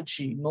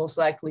biology, most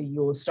likely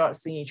you will start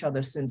seeing each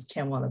other since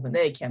Chem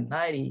 111A, Chem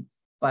 90,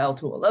 Bio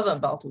 211,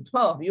 Bio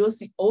 212. You will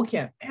see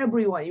OChem,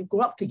 everyone, you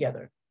grew up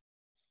together.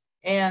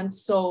 And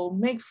so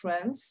make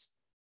friends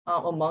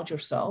among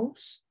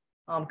yourselves,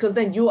 because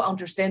then you'll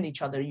understand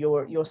each other.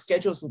 Your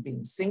schedules will be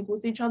in sync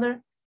with each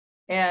other.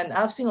 And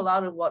I've seen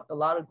what a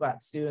lot of grad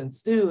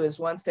students do is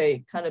once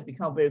they kind of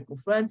become very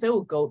good friends, they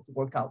will go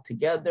work out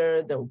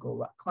together, they'll go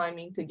rock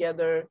climbing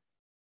together.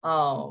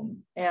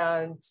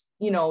 And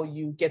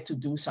you get to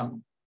do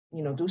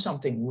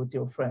something with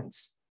your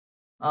friends.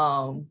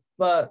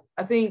 But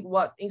I think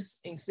what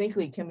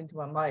instinctively came into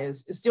my mind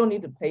is you still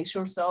need to pace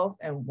yourself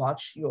and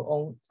watch your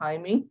own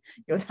timing,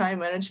 your time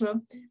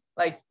management.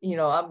 Like,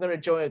 I'm going to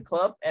join a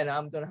club and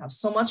I'm going to have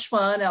so much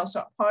fun. I'll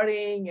start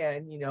partying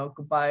and,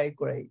 goodbye,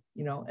 great,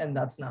 and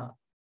that's not,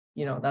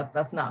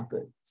 that's not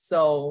good.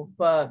 So,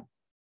 but,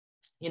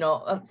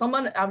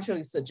 someone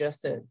actually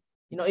suggested,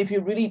 if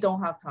you really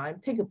don't have time,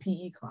 take a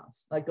PE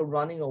class, like a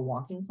running or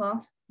walking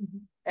class. Mm-hmm.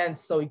 And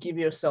so you give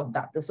yourself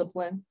that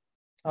discipline,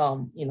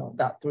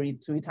 that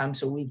three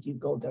times a week, you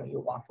go there,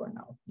 you walk for an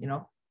hour,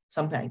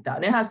 something like that.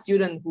 And it has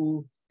students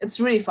who, it's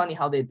really funny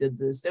how they did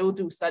this. They would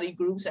do study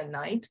groups at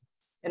night.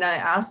 And I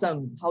asked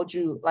them, how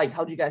do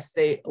you guys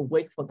stay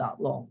awake for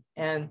that long?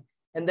 And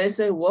they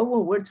say, well,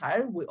 when we're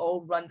tired, we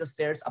all run the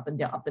stairs up and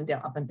down, up and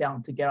down, up and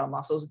down to get our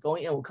muscles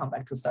going, and we'll come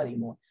back to study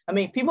more. I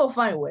mean, people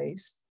find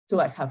ways to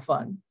have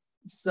fun.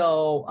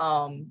 So,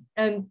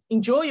 and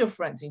enjoy your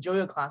friends, enjoy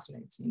your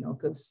classmates,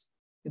 because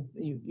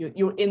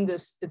you're in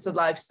this, it's a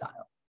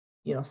lifestyle,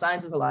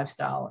 science is a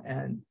lifestyle,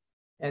 and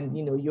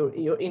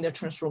you're in the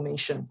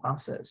transformation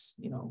process,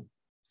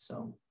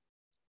 so.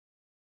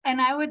 And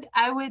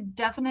I would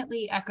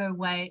definitely echo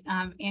what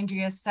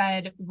Andrea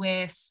said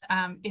with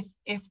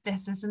if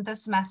this isn't the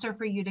semester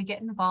for you to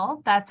get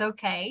involved, that's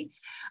okay.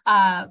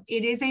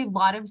 It is a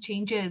lot of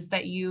changes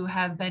that you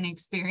have been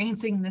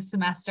experiencing this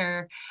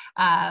semester.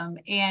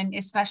 And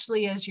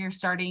especially as you're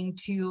starting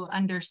to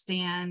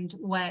understand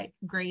what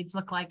grades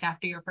look like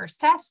after your first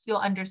test, you'll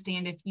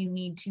understand if you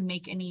need to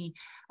make any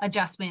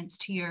adjustments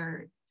to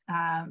your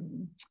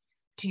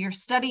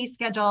study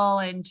schedule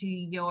and to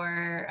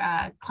your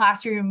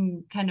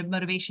classroom kind of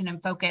motivation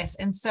and focus.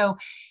 And so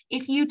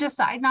if you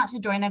decide not to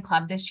join a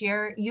club this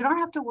year, you don't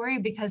have to worry,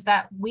 because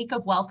that week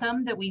of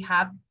welcome that we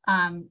have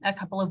a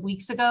couple of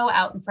weeks ago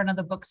out in front of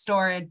the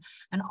bookstore and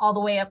all the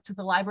way up to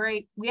the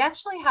library, we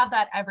actually have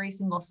that every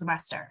single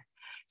semester.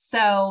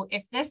 So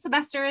if this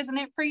semester isn't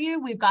it for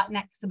you, we've got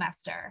next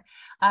semester.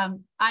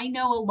 I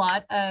know a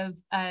lot of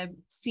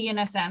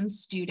CNSM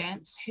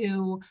students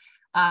who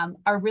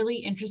are really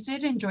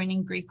interested in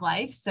joining Greek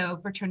life, so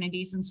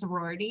fraternities and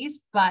sororities.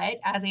 But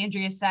as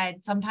Andrea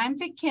said, sometimes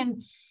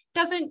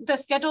the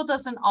schedule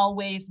doesn't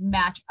always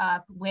match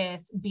up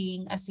with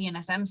being a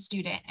CNSM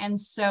student.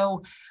 And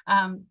so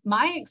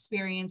my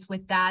experience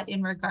with that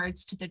in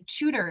regards to the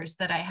tutors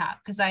that I have,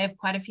 because I have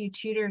quite a few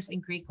tutors in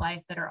Greek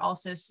life that are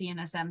also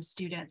CNSM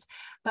students,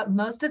 but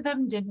most of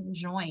them didn't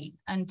join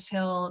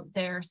until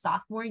their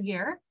sophomore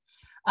year.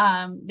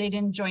 They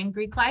didn't join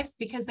Greek life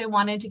because they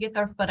wanted to get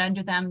their foot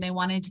under them. They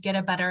wanted to get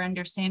a better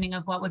understanding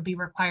of what would be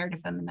required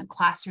of them in the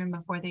classroom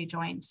before they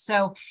joined.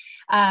 So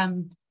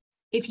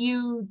if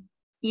you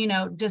you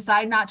know,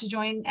 decide not to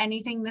join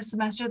anything this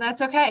semester,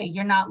 that's okay.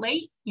 You're not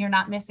late. You're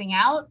not missing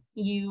out.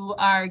 You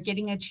are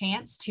getting a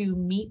chance to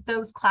meet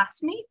those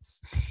classmates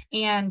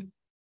and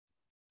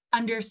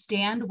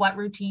understand what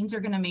routines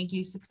are going to make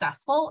you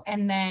successful.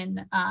 And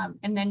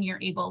then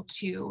you're able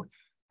to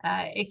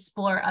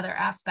explore other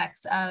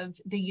aspects of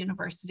the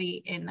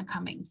university in the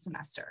coming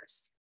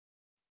semesters.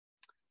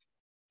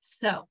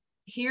 So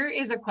here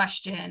is a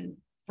question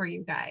for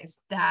you guys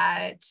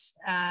that,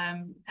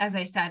 as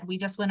I said, we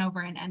just went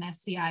over in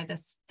NSCI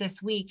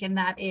this week, and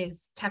that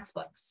is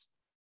textbooks.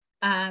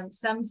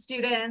 Some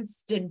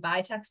students didn't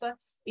buy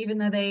textbooks, even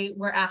though they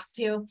were asked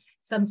to.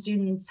 Some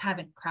students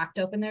haven't cracked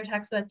open their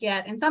textbook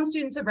yet, and some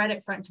students have read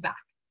it front to back.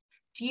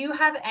 Do you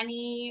have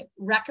any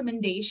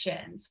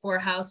recommendations for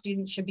how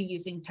students should be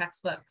using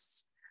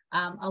textbooks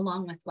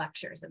along with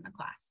lectures in the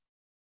class?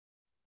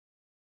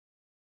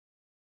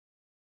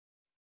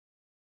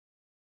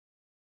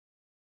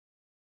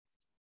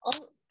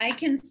 I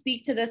can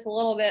speak to this a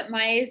little bit.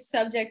 My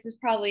subject is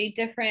probably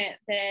different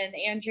than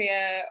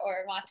Andrea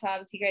or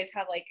Mahtab. You guys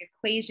have like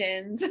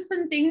equations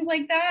and things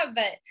like that.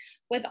 But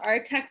with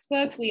our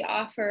textbook, we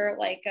offer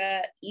like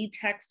a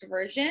e-text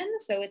version.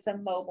 So it's a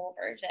mobile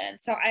version.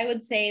 So I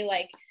would say,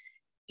 like,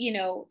 you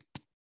know,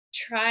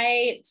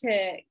 try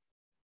to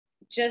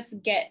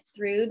just get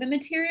through the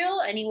material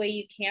any way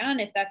you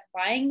can. If that's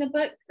buying the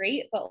book,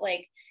 great. But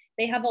like,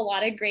 they have a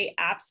lot of great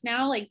apps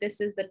now. Like this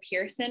is the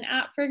Pearson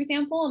app, for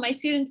example, and my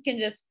students can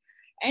just,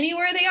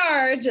 anywhere they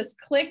are, just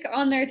click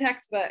on their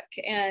textbook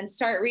and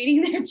start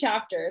reading their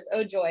chapters.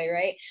 Oh joy,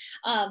 right?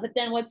 But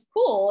then what's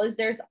cool is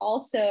there's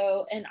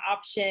also an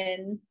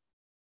option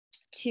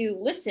to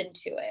listen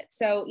to it.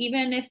 So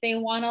even if they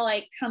want to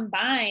like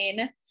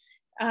combine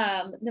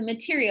the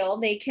material,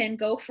 they can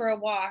go for a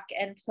walk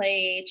and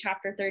play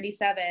chapter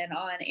 37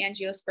 on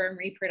angiosperm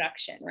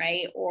reproduction,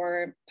 right?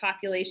 Or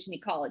population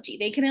ecology.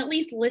 They can at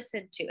least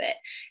listen to it.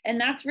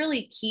 And that's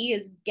really key,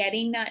 is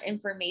getting that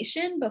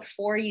information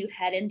before you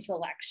head into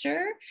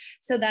lecture,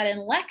 so that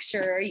in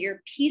lecture,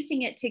 you're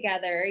piecing it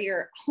together,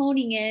 you're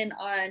honing in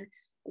on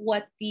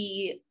what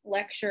the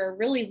lecturer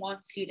really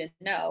wants you to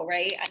know,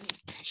 right? I'm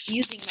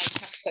using my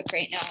textbook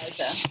right now as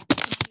a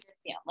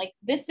like,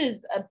 this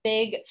is a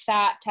big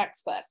fat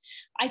textbook.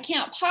 I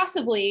can't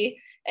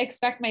possibly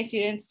expect my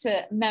students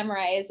to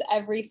memorize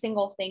every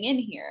single thing in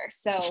here.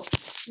 So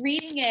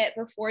reading it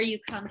before you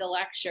come to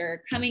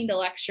lecture, coming to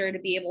lecture to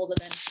be able to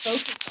then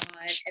focus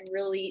on and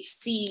really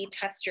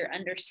test your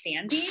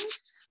understanding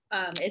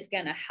is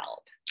going to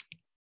help.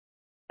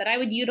 But I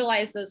would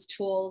utilize those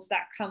tools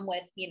that come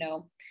with, you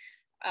know,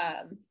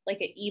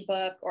 like an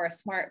ebook or a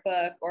smart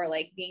book, or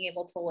like being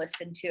able to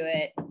listen to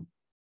it.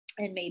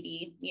 And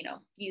maybe, you know,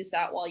 use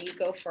that while you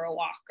go for a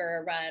walk or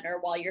a run,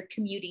 or while you're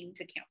commuting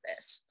to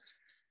campus.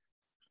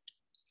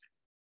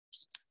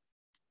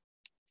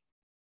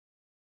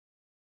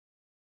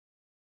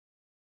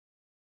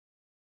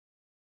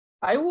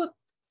 I would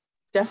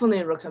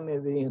definitely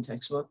recommend reading a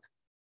textbook.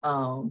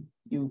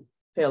 You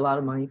pay a lot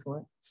of money for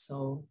it,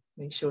 so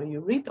make sure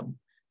you read them.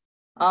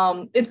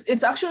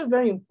 It's actually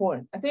very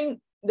important. I think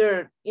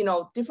there, you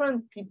know,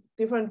 different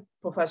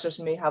professors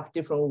may have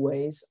different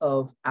ways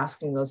of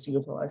asking us to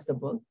utilize the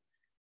book.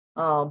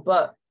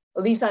 But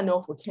at least I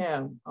know for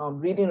Cam,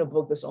 reading a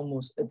book is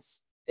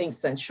it's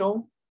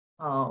essential.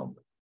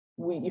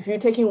 If you're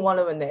taking one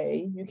of an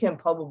A, you can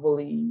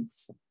probably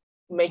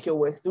make your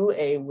way through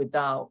A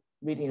without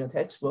reading a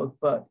textbook.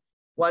 But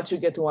once you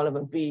get to one of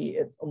a B,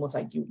 it's almost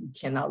like you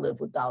cannot live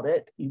without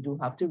it. You do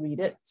have to read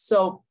it.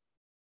 So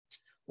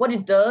what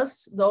it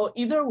does, though,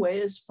 either way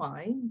is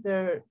fine.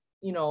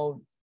 You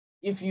know,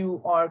 if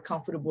you are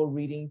comfortable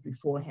reading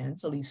beforehand,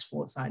 at least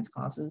for science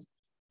classes,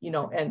 you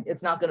know, and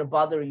it's not going to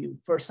bother you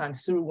first time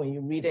through when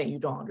you read it and you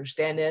don't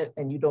understand it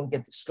and you don't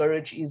get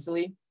discouraged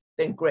easily,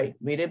 then great,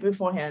 read it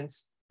beforehand,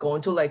 go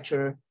into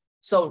lecture.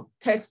 So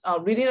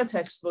reading a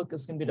textbook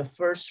is going to be the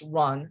first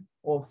run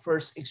or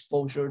first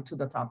exposure to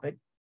the topic.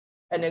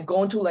 And then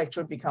going to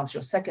lecture becomes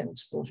your second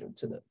exposure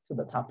to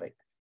the topic.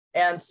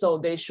 And so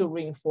they should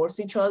reinforce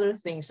each other.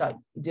 Things that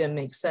didn't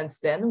make sense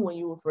then when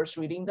you were first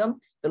reading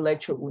them, the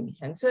lecture will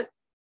enhance it.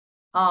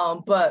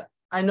 But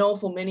I know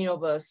for many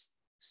of us,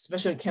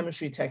 especially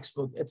chemistry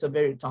textbook, it's a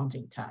very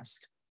daunting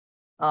task.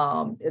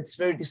 It's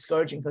very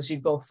discouraging because you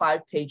go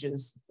 5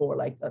 pages for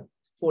like a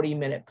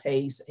 40-minute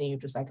pace and you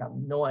just like, I have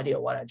no idea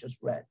what I just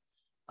read.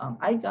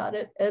 I got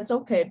it, it's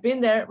okay, been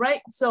there,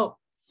 right? So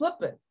flip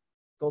it,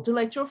 go to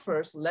lecture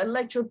first, let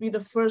lecture be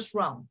the first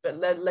round, but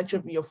let lecture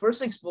be your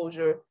first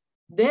exposure.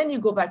 Then you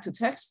go back to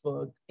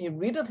textbook, you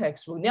read the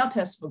textbook. Now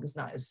textbook is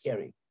not as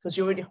scary because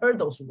you already heard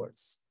those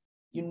words.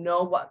 You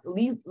know what, at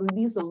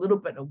least a little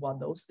bit of what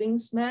those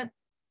things meant.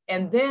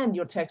 And then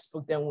your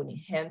textbook then will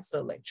enhance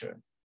the lecture.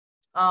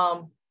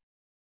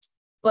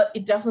 But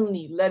it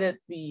definitely let it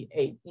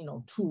be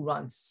 2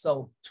 runs.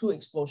 So 2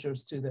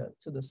 exposures to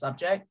the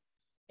subject.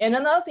 And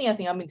another thing I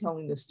think I've been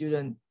telling the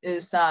student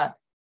is that,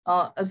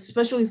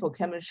 especially for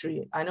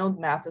chemistry, I know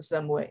math the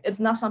same way, it's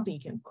not something you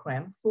can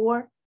cram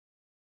for.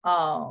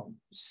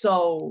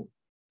 So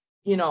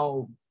you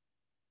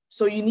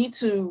need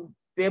to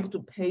be able to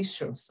pace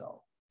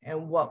yourself.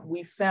 And what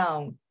we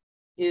found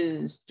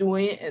is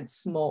doing it in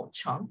small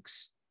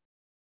chunks.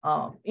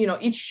 You know,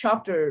 each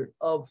chapter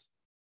of,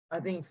 I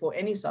think for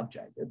any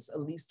subject, it's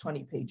at least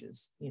 20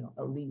 pages, you know,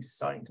 at least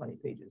starting 20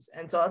 pages.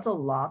 And so that's a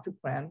lot to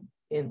cram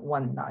in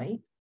one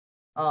night.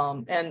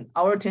 And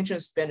our attention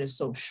span is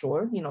so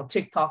short, you know,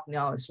 TikTok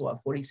now is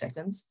what, 40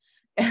 seconds.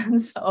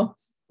 And so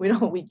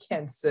we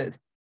can't sit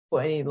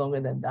for any longer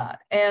than that.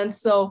 And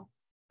so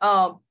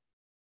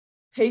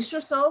pace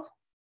yourself,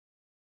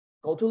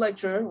 go to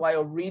lecture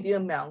while read the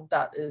amount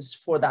that is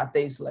for that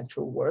day's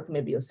lecture work,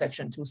 maybe a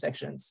section, 2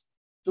 sections,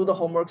 do the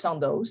homeworks on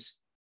those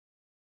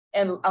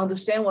and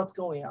understand what's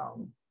going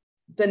on.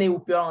 Then it will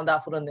build on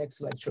that for the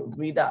next lecture,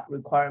 read that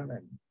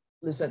requirement,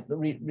 listen,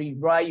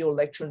 rewrite your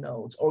lecture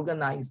notes,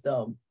 organize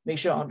them, make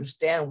sure you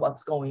understand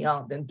what's going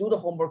on, then do the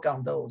homework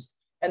on those.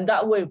 And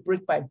that way,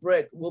 brick by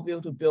brick, we'll be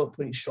able to build a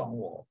pretty strong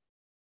wall.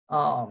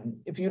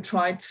 If you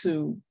try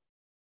to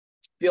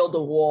build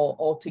the wall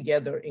all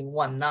together in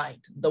one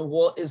night, the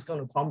wall is going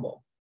to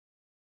crumble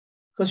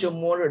because your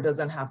mortar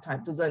doesn't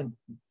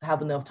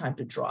have enough time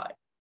to dry.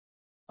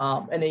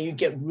 And then you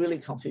get really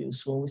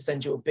confused when we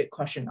send you a big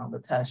question on the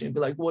test. You'll be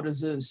like, what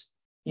is this?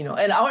 You know,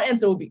 and our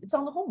answer will be, it's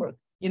on the homework,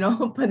 you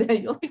know, but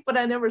then you're like, but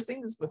I've never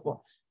seen this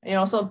before. You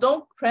know, so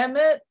don't cram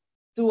it,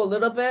 do a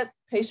little bit,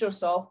 pace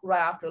yourself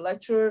right after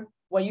lecture.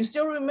 When you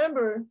still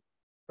remember,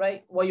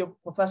 right, what your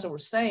professor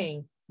was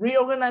saying,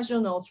 reorganize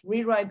your notes,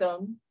 rewrite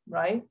them,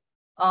 right?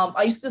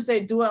 I used to say,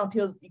 do it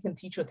until you can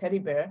teach your teddy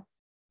bear.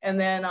 And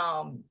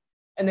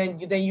then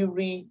you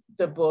read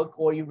the book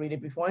or you read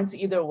it before. It's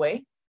either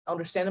way,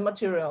 understand the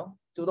material,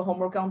 do the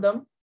homework on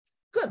them.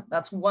 Good,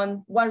 that's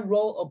one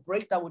roll or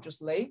break that we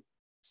just lay.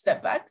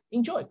 Step back,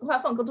 enjoy, go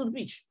have fun, go to the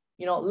beach.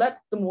 You know,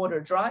 let the mortar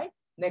dry.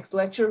 Next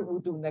lecture, we'll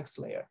do next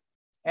layer.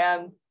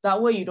 And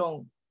that way you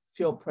don't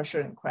feel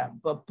pressure and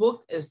cramp. But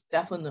book is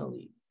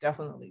definitely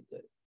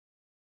good.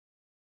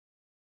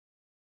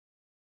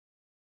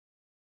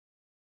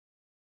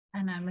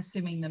 And I'm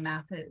assuming the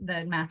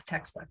math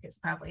textbook is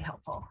probably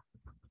helpful.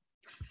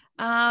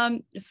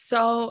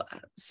 So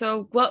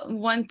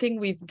one thing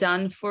we've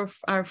done for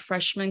our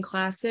freshman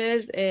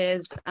classes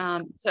is,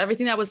 so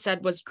everything that was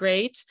said was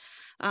great.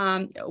 Or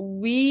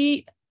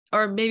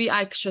maybe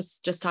I should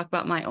just talk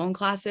about my own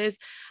classes.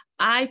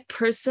 I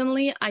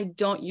personally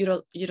don't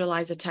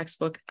utilize a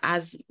textbook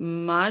as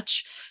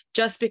much,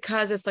 just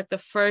because it's like the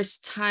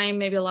first time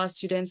maybe a lot of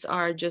students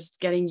are just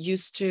getting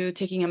used to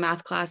taking a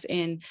math class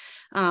in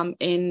a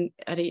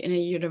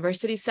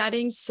university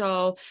setting.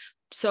 So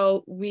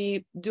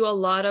we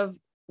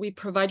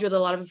provide you with a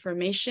lot of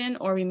information,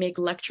 or we make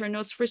lecture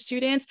notes for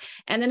students,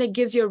 and then it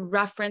gives you a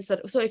reference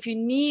that, so if you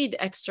need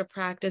extra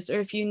practice or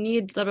if you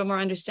need a little bit more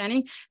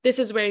understanding, this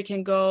is where you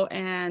can go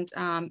and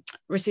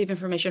receive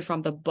information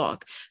from the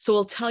book. So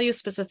we'll tell you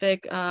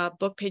specific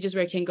book pages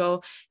where you can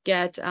go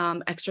get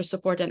extra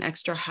support and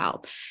extra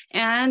help.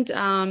 And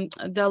a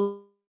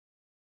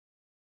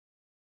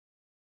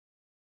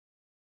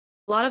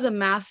lot of the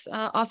math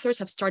authors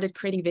have started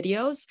creating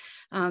videos,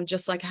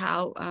 just like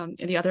how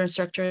the other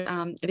instructor,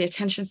 the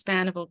attention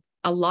span of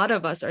a lot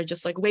of us are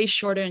just like way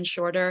shorter and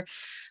shorter.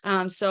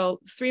 So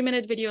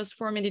 3-minute videos,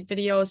 4-minute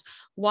videos,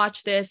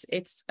 watch this.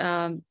 It's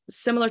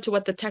similar to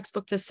what the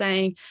textbook is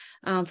saying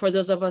for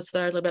those of us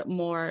that are a little bit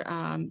more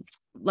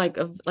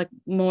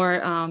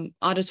more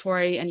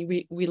auditory, and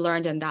we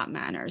learned in that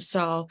manner.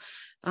 So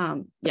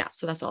yeah,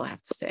 so that's all I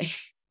have to say.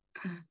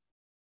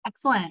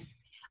 Excellent.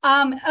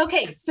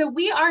 Okay, so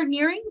we are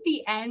nearing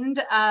the end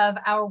of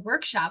our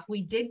workshop.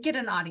 We did get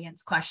an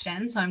audience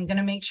question, so I'm going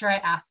to make sure I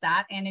ask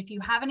that. And if you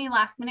have any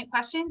last minute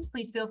questions,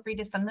 please feel free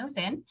to send those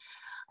in.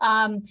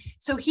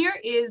 So here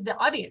is the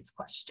audience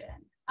question.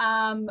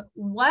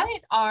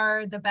 What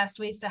are the best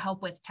ways to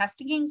help with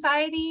testing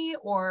anxiety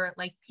or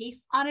like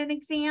pace on an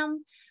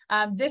exam?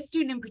 This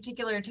student in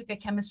particular took a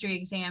chemistry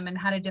exam and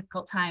had a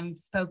difficult time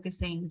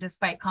focusing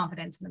despite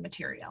confidence in the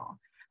material.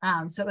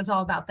 So it was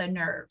all about the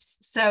nerves.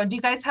 So do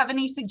you guys have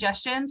any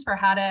suggestions for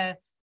how to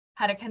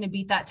kind of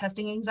beat that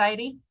testing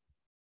anxiety?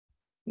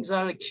 Is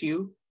that a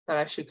cue that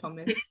I should come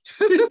in?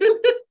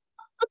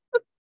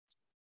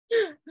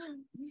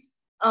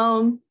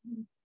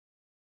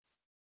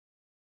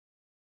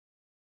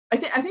 I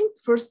think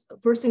first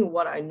thing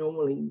what I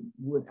normally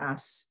would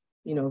ask,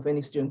 you know, if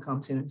any student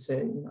comes in and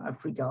say, you know, I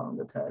freak out on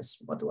the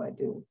test, what do I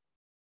do?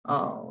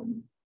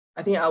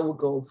 I think I would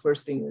go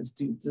first thing is,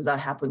 does that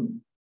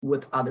happen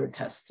with other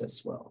tests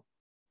as well?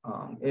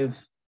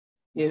 If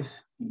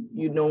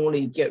you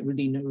normally get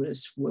really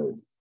nervous with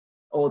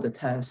all the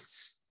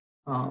tests,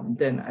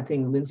 then I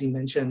think Lindsay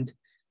mentioned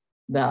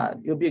that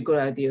it would be a good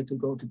idea to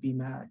go to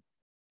BMAT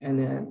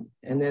and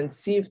then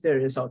see if there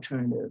is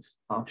alternative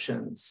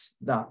options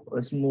that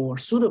is more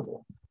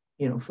suitable,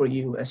 you know, for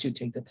you as you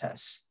take the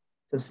test.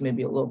 Because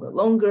maybe a little bit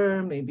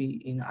longer,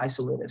 maybe in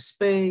isolated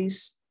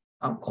space,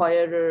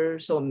 quieter,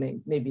 so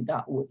maybe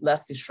that would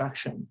less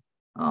distraction.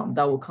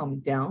 That will come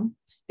down.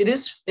 It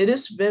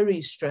is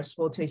very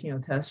stressful taking a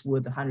test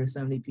with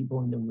 170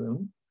 people in the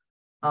room.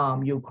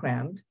 You're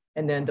crammed.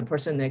 and then the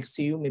person next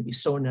to you may be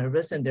so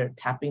nervous and they're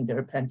tapping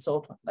their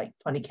pencil like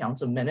 20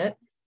 counts a minute,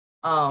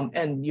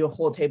 and your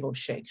whole table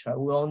shakes, right?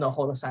 We all know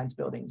how the science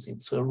buildings,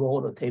 it's a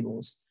roll of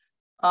tables.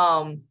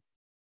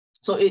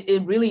 So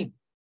it really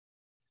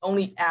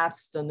only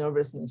adds the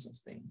nervousness of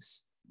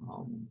things.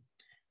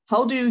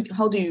 How do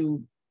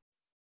you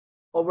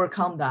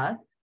overcome that?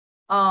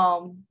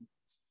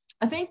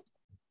 I think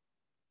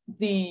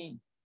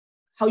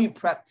how you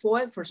prep for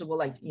it, first of all,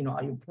 like,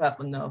 are you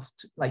prep enough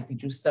to, like,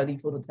 did you study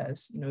for the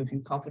test? If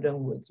you're confident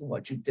with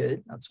what you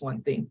did, that's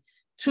one thing.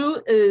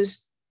 Two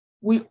is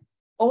we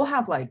all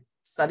have like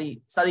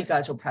study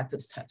guides or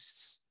practice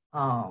tests.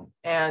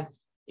 And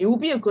it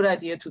would be a good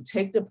idea to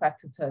take the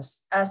practice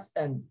test as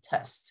a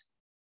test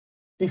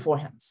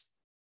beforehand.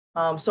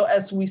 So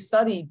as we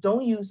study,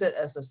 don't use it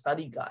as a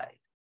study guide,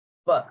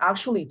 but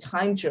actually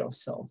time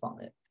yourself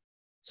on it.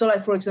 So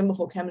like, for example,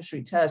 for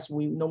chemistry tests,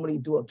 we normally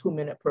do a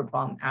 2-minute per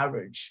problem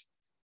average.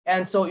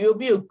 And so it'll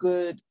be a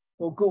good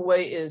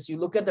way is you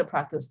look at the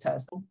practice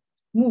test,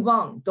 move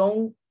on.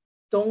 Don't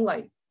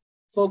like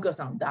focus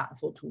on that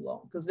for too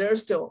long, because there are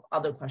still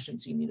other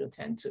questions you need to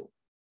attend to.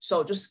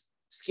 So just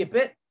skip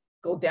it,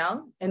 go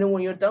down. And then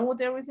when you're done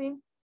with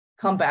everything,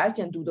 come back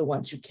and do the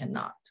ones you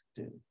cannot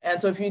do.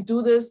 And so if you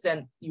do this,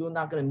 then you're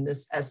not going to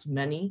miss as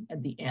many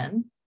at the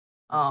end.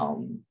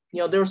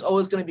 There's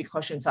always going to be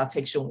questions that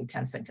takes you only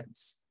 10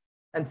 seconds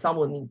and some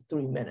will need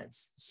 3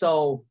 minutes.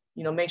 So,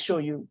 make sure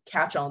you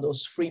catch on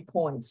those free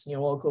points,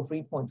 local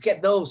free points,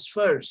 get those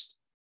first,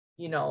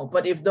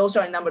 but if those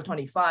are number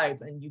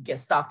 25 and you get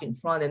stuck in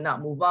front and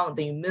not move on,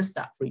 then you miss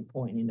that free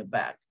point in the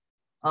back.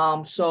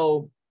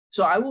 So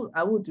I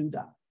will do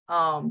that.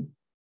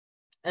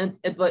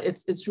 But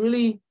it's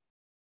really,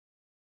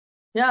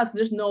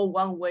 there's no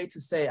one way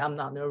to say I'm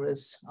not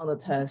nervous on the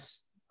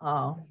test.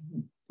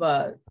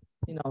 But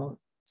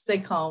stay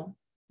calm,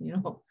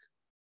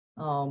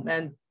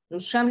 and you're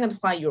trying to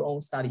find your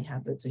own study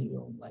habits and your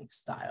own like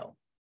style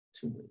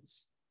to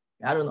this.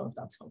 I don't know if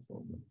that's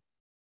helpful.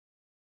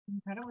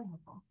 Incredibly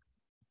helpful.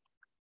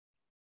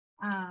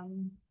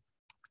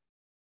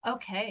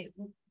 Okay,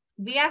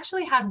 we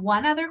actually had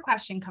one other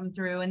question come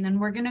through, and then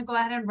we're going to go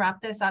ahead and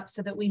wrap this up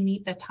so that we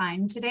meet the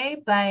time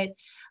today. But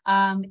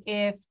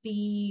if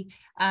the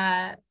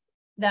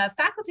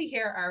faculty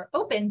here are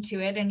open to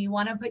it and you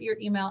want to put your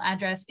email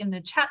address in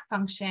the chat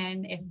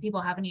function, if people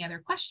have any other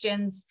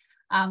questions,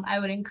 I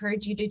would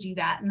encourage you to do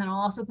that. And then I'll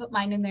also put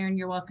mine in there, and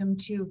you're welcome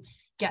to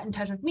get in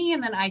touch with me,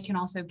 and then I can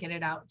also get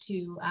it out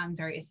to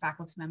various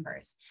faculty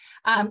members.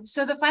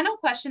 So the final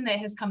question that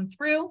has come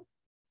through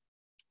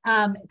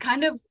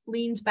kind of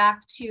leans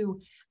back to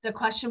the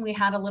question we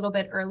had a little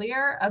bit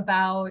earlier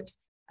about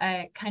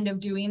kind of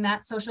doing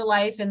that social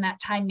life and that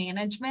time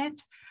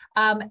management.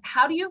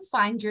 How do you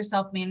find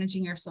yourself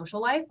managing your social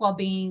life while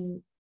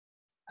being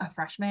a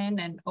freshman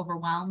and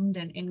overwhelmed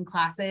and in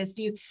classes?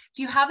 Do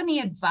you have any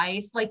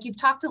advice? Like, you've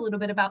talked a little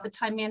bit about the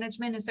time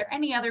management. Is there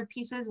any other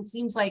pieces? It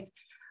seems like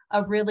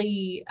a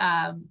really,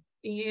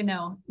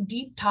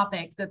 deep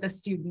topic that the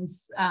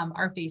students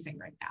are facing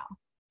right now.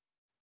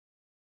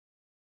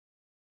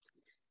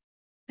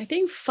 I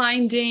think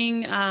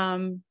finding,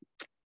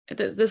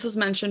 this was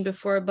mentioned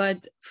before,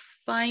 but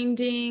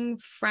finding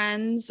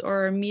friends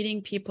or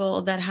meeting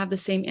people that have the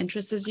same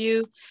interests as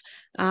you,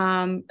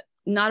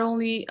 not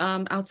only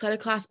outside of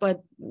class,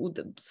 but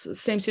the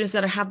same students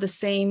that have the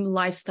same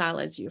lifestyle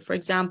as you. For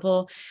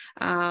example,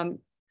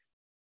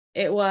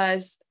 it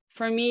was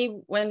for me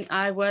when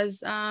I was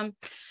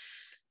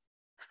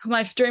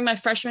during my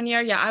freshman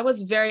year, I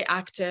was very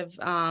active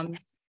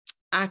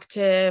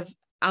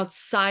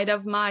outside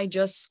of my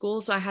just school.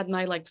 So I had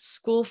my like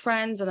school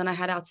friends, and then I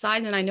had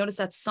outside, and I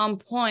noticed at some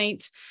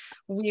point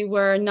we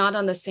were not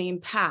on the same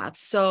path.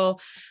 So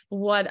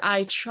what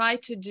I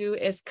tried to do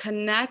is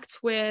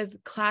connect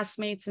with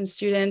classmates and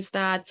students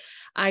that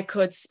I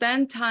could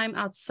spend time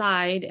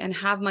outside and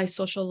have my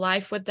social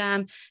life with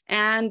them.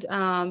 And,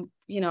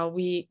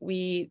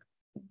 we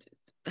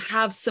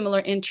have similar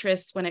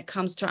interests when it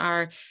comes to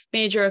our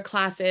major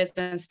classes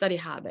and study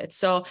habits.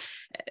 So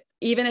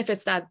even if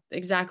it's that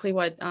exactly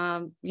what,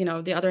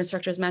 the other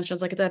instructors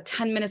mentioned, like the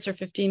 10 minutes or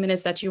 15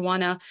 minutes that you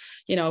want to,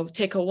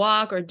 take a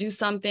walk or do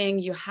something,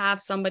 you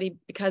have somebody,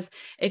 because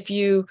if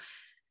you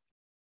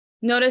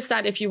notice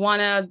that if you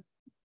want to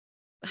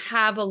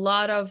have a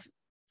lot of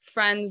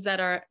friends that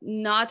are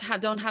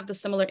don't have the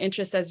similar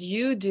interests as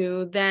you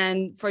do,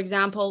 then, for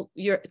example,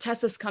 your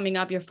test is coming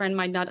up, your friend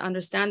might not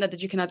understand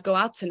that you cannot go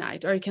out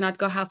tonight, or you cannot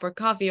go out for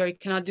coffee, or you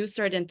cannot do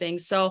certain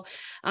things. So,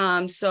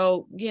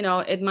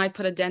 it might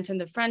put a dent in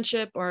the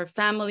friendship or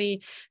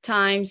family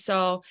time.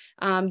 So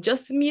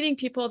just meeting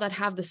people that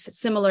have the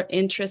similar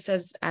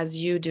interests as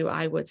you do,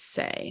 I would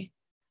say.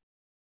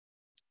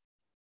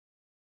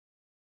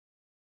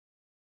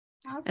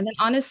 Awesome. And then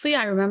honestly,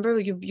 I remember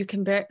you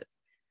can bear.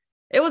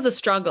 It was a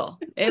struggle.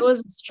 It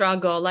was a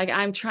struggle. Like,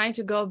 I'm trying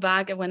to go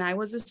back, and when I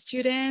was a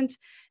student,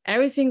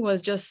 everything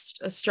was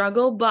just a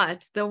struggle.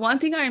 But the one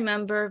thing I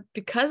remember,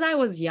 because I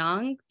was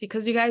young,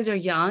 because you guys are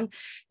young,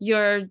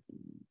 you're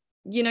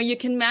you know, you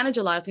can manage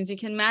a lot of things. You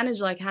can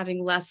manage like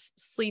having less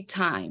sleep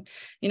time,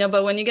 you know,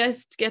 but when you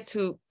guys get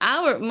to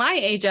my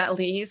age, at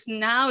least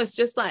now it's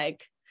just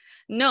like,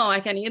 no, I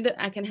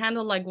can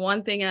handle like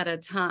one thing at a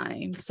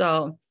time.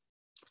 So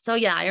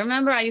yeah, I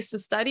remember I used to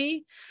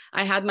study.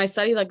 I had my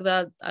study, like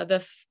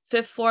the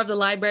fifth floor of the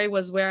library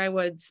was where I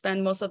would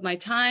spend most of my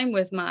time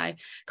with my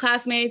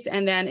classmates.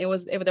 And then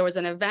if there was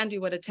an event, we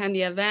would attend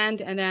the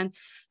event, and then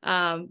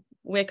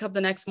wake up the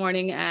next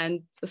morning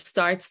and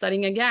start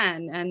studying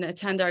again and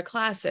attend our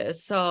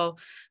classes. So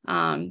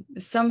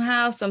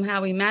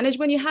somehow we manage.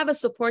 When you have a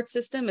support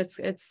system,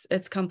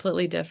 it's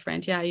completely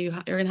different. Yeah, you're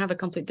gonna have a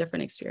complete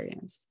different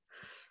experience.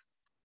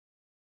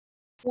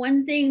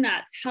 One thing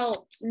that's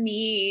helped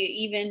me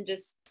even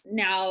just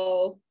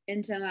now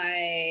into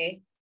my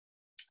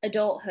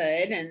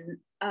adulthood and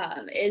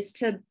is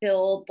to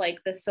build like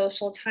the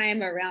social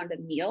time around a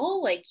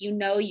meal. Like, you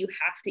know, you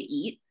have to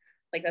eat.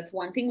 Like, that's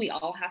one thing we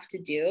all have to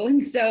do.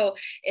 And so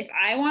if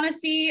I want to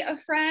see a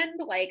friend,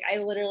 like, I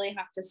literally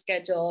have to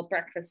schedule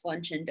breakfast,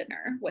 lunch, and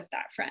dinner with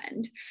that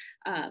friend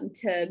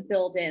to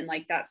build in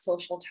like that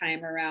social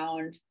time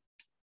around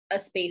a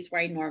space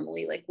where I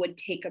normally like would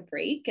take a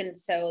break. And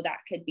so that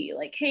could be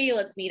like, hey,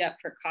 let's meet up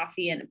for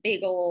coffee and a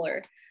bagel,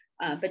 or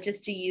but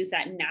just to use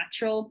that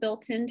natural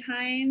built-in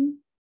time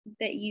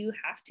that you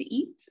have to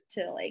eat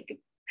to like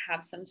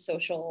have some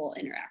social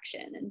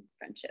interaction and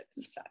friendships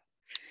and stuff.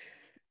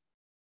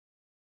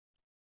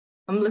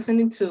 I'm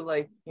listening to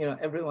like, you know,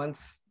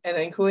 everyone's, and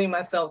including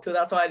myself too.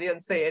 That's why I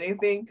didn't say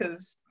anything,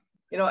 because,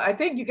 you know, I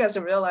think you guys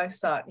have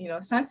realized that, you know,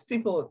 science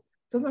people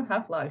doesn't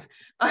have life.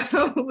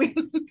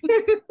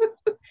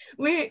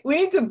 we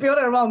need to build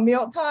around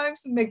meal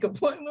times, make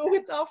appointment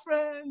with our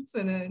friends,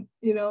 and then,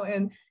 you know,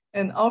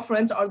 and our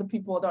friends are the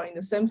people that are in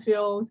the same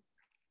field.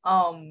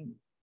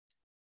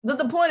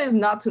 The point is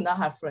not to not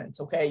have friends,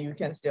 okay? You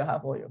can still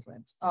have all your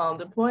friends.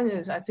 The point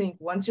is, I think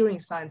once you're in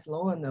science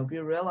long enough,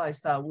 you realize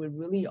that we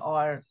really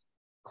are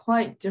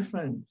quite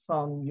different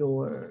from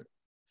your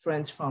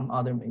friends from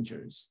other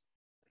majors.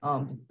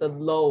 The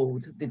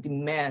load, the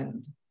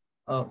demand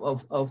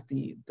of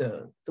the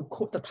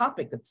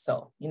topic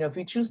itself. You know, if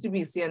you choose to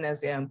be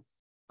CNSM,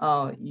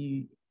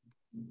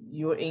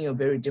 you're in a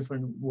very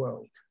different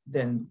world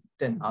than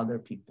other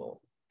people.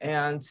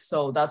 And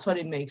so that's what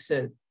it makes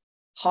it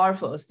hard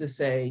for us to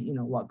say, you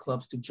know, what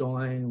clubs to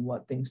join,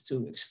 what things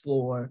to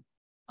explore,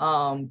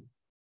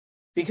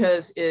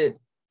 because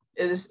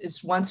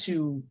it's once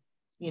you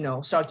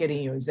know, start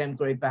getting your exam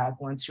grade back,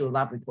 once your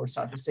lab report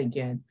starts to sink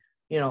in,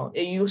 you know,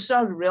 you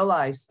start to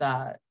realize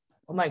that,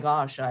 oh my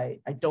gosh, I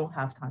don't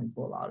have time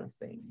for a lot of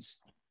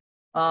things.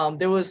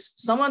 There was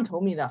someone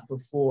told me that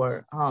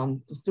before.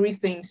 Three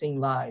things in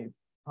life: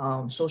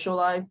 social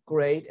life,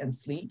 grade, and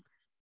sleep.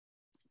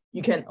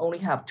 You can only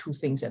have two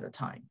things at a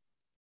time.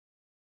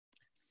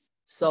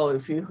 So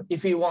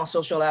if you want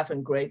social life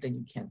and grade, then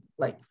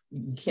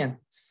you can't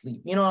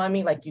sleep. You know what I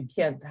mean? Like, you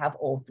can't have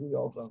all three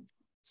of them.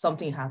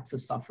 Something had to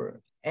suffer.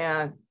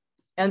 And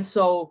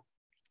so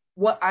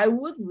what I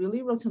would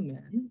really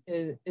recommend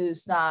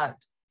is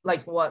that,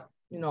 like what,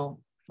 you know,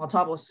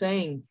 Matab was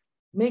saying,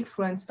 make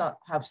friends that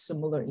have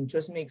similar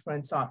interests, make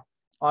friends that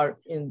are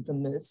in the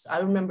midst. I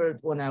remember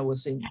when I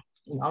was in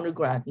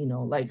undergrad, you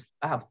know, like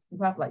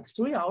we have like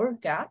 3-hour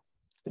gap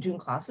between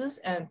classes,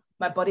 and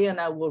my buddy and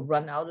I would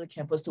run out of the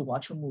campus to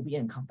watch a movie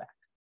and come back.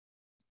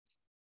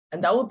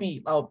 And that would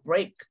be our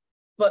break.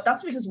 But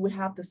that's because we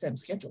have the same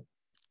schedule.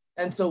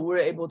 And so we're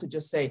able to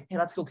just say, hey,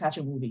 let's go catch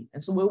a movie.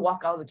 And so we'll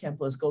walk out of the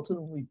campus, go to the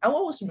movie. I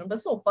always remember,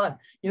 it's so fun,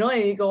 you know,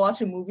 and you go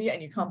watch a movie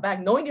and you come back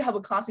knowing you have a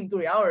class in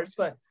 3 hours,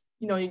 but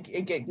you know, you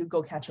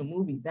go catch a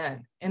movie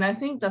then. And I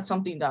think that's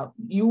something that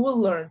you will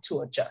learn to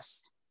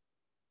adjust,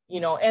 you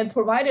know, and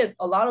provided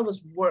a lot of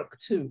us work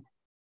too.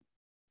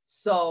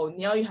 So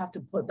now you have to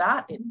put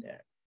that in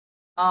there.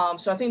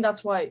 So I think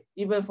that's why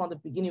even from the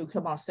beginning,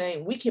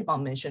 we keep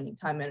on mentioning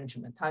time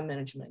management.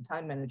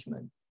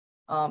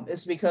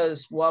 It's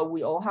because while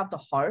we all have the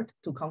heart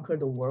to conquer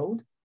the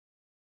world,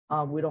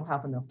 we don't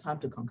have enough time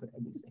to conquer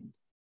everything.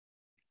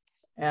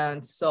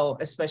 And so,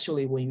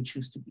 especially when you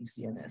choose to be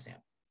CNSM,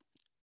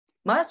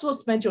 might as well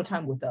spend your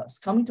time with us,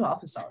 coming to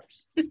office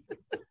hours.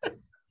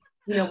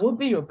 You know, we'll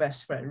be your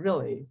best friend,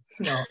 really.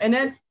 You know, and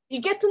then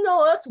you get to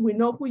know us. We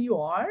know who you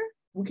are.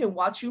 We can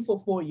watch you for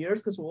 4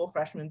 years because we're all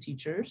freshman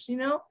teachers, you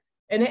know.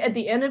 And then at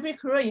the end of your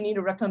career, you need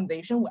a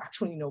recommendation. We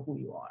actually know who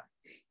you are.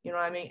 You know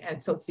what I mean?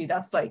 And so, see,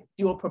 that's like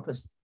dual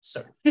purpose,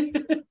 sir.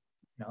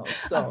 No,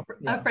 so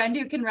a friend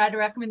who can write a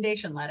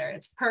recommendation letter.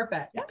 It's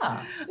perfect.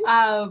 Yeah.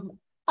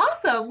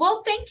 Awesome.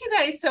 Well, thank you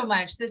guys so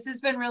much. This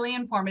has been really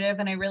informative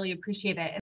and I really appreciate it.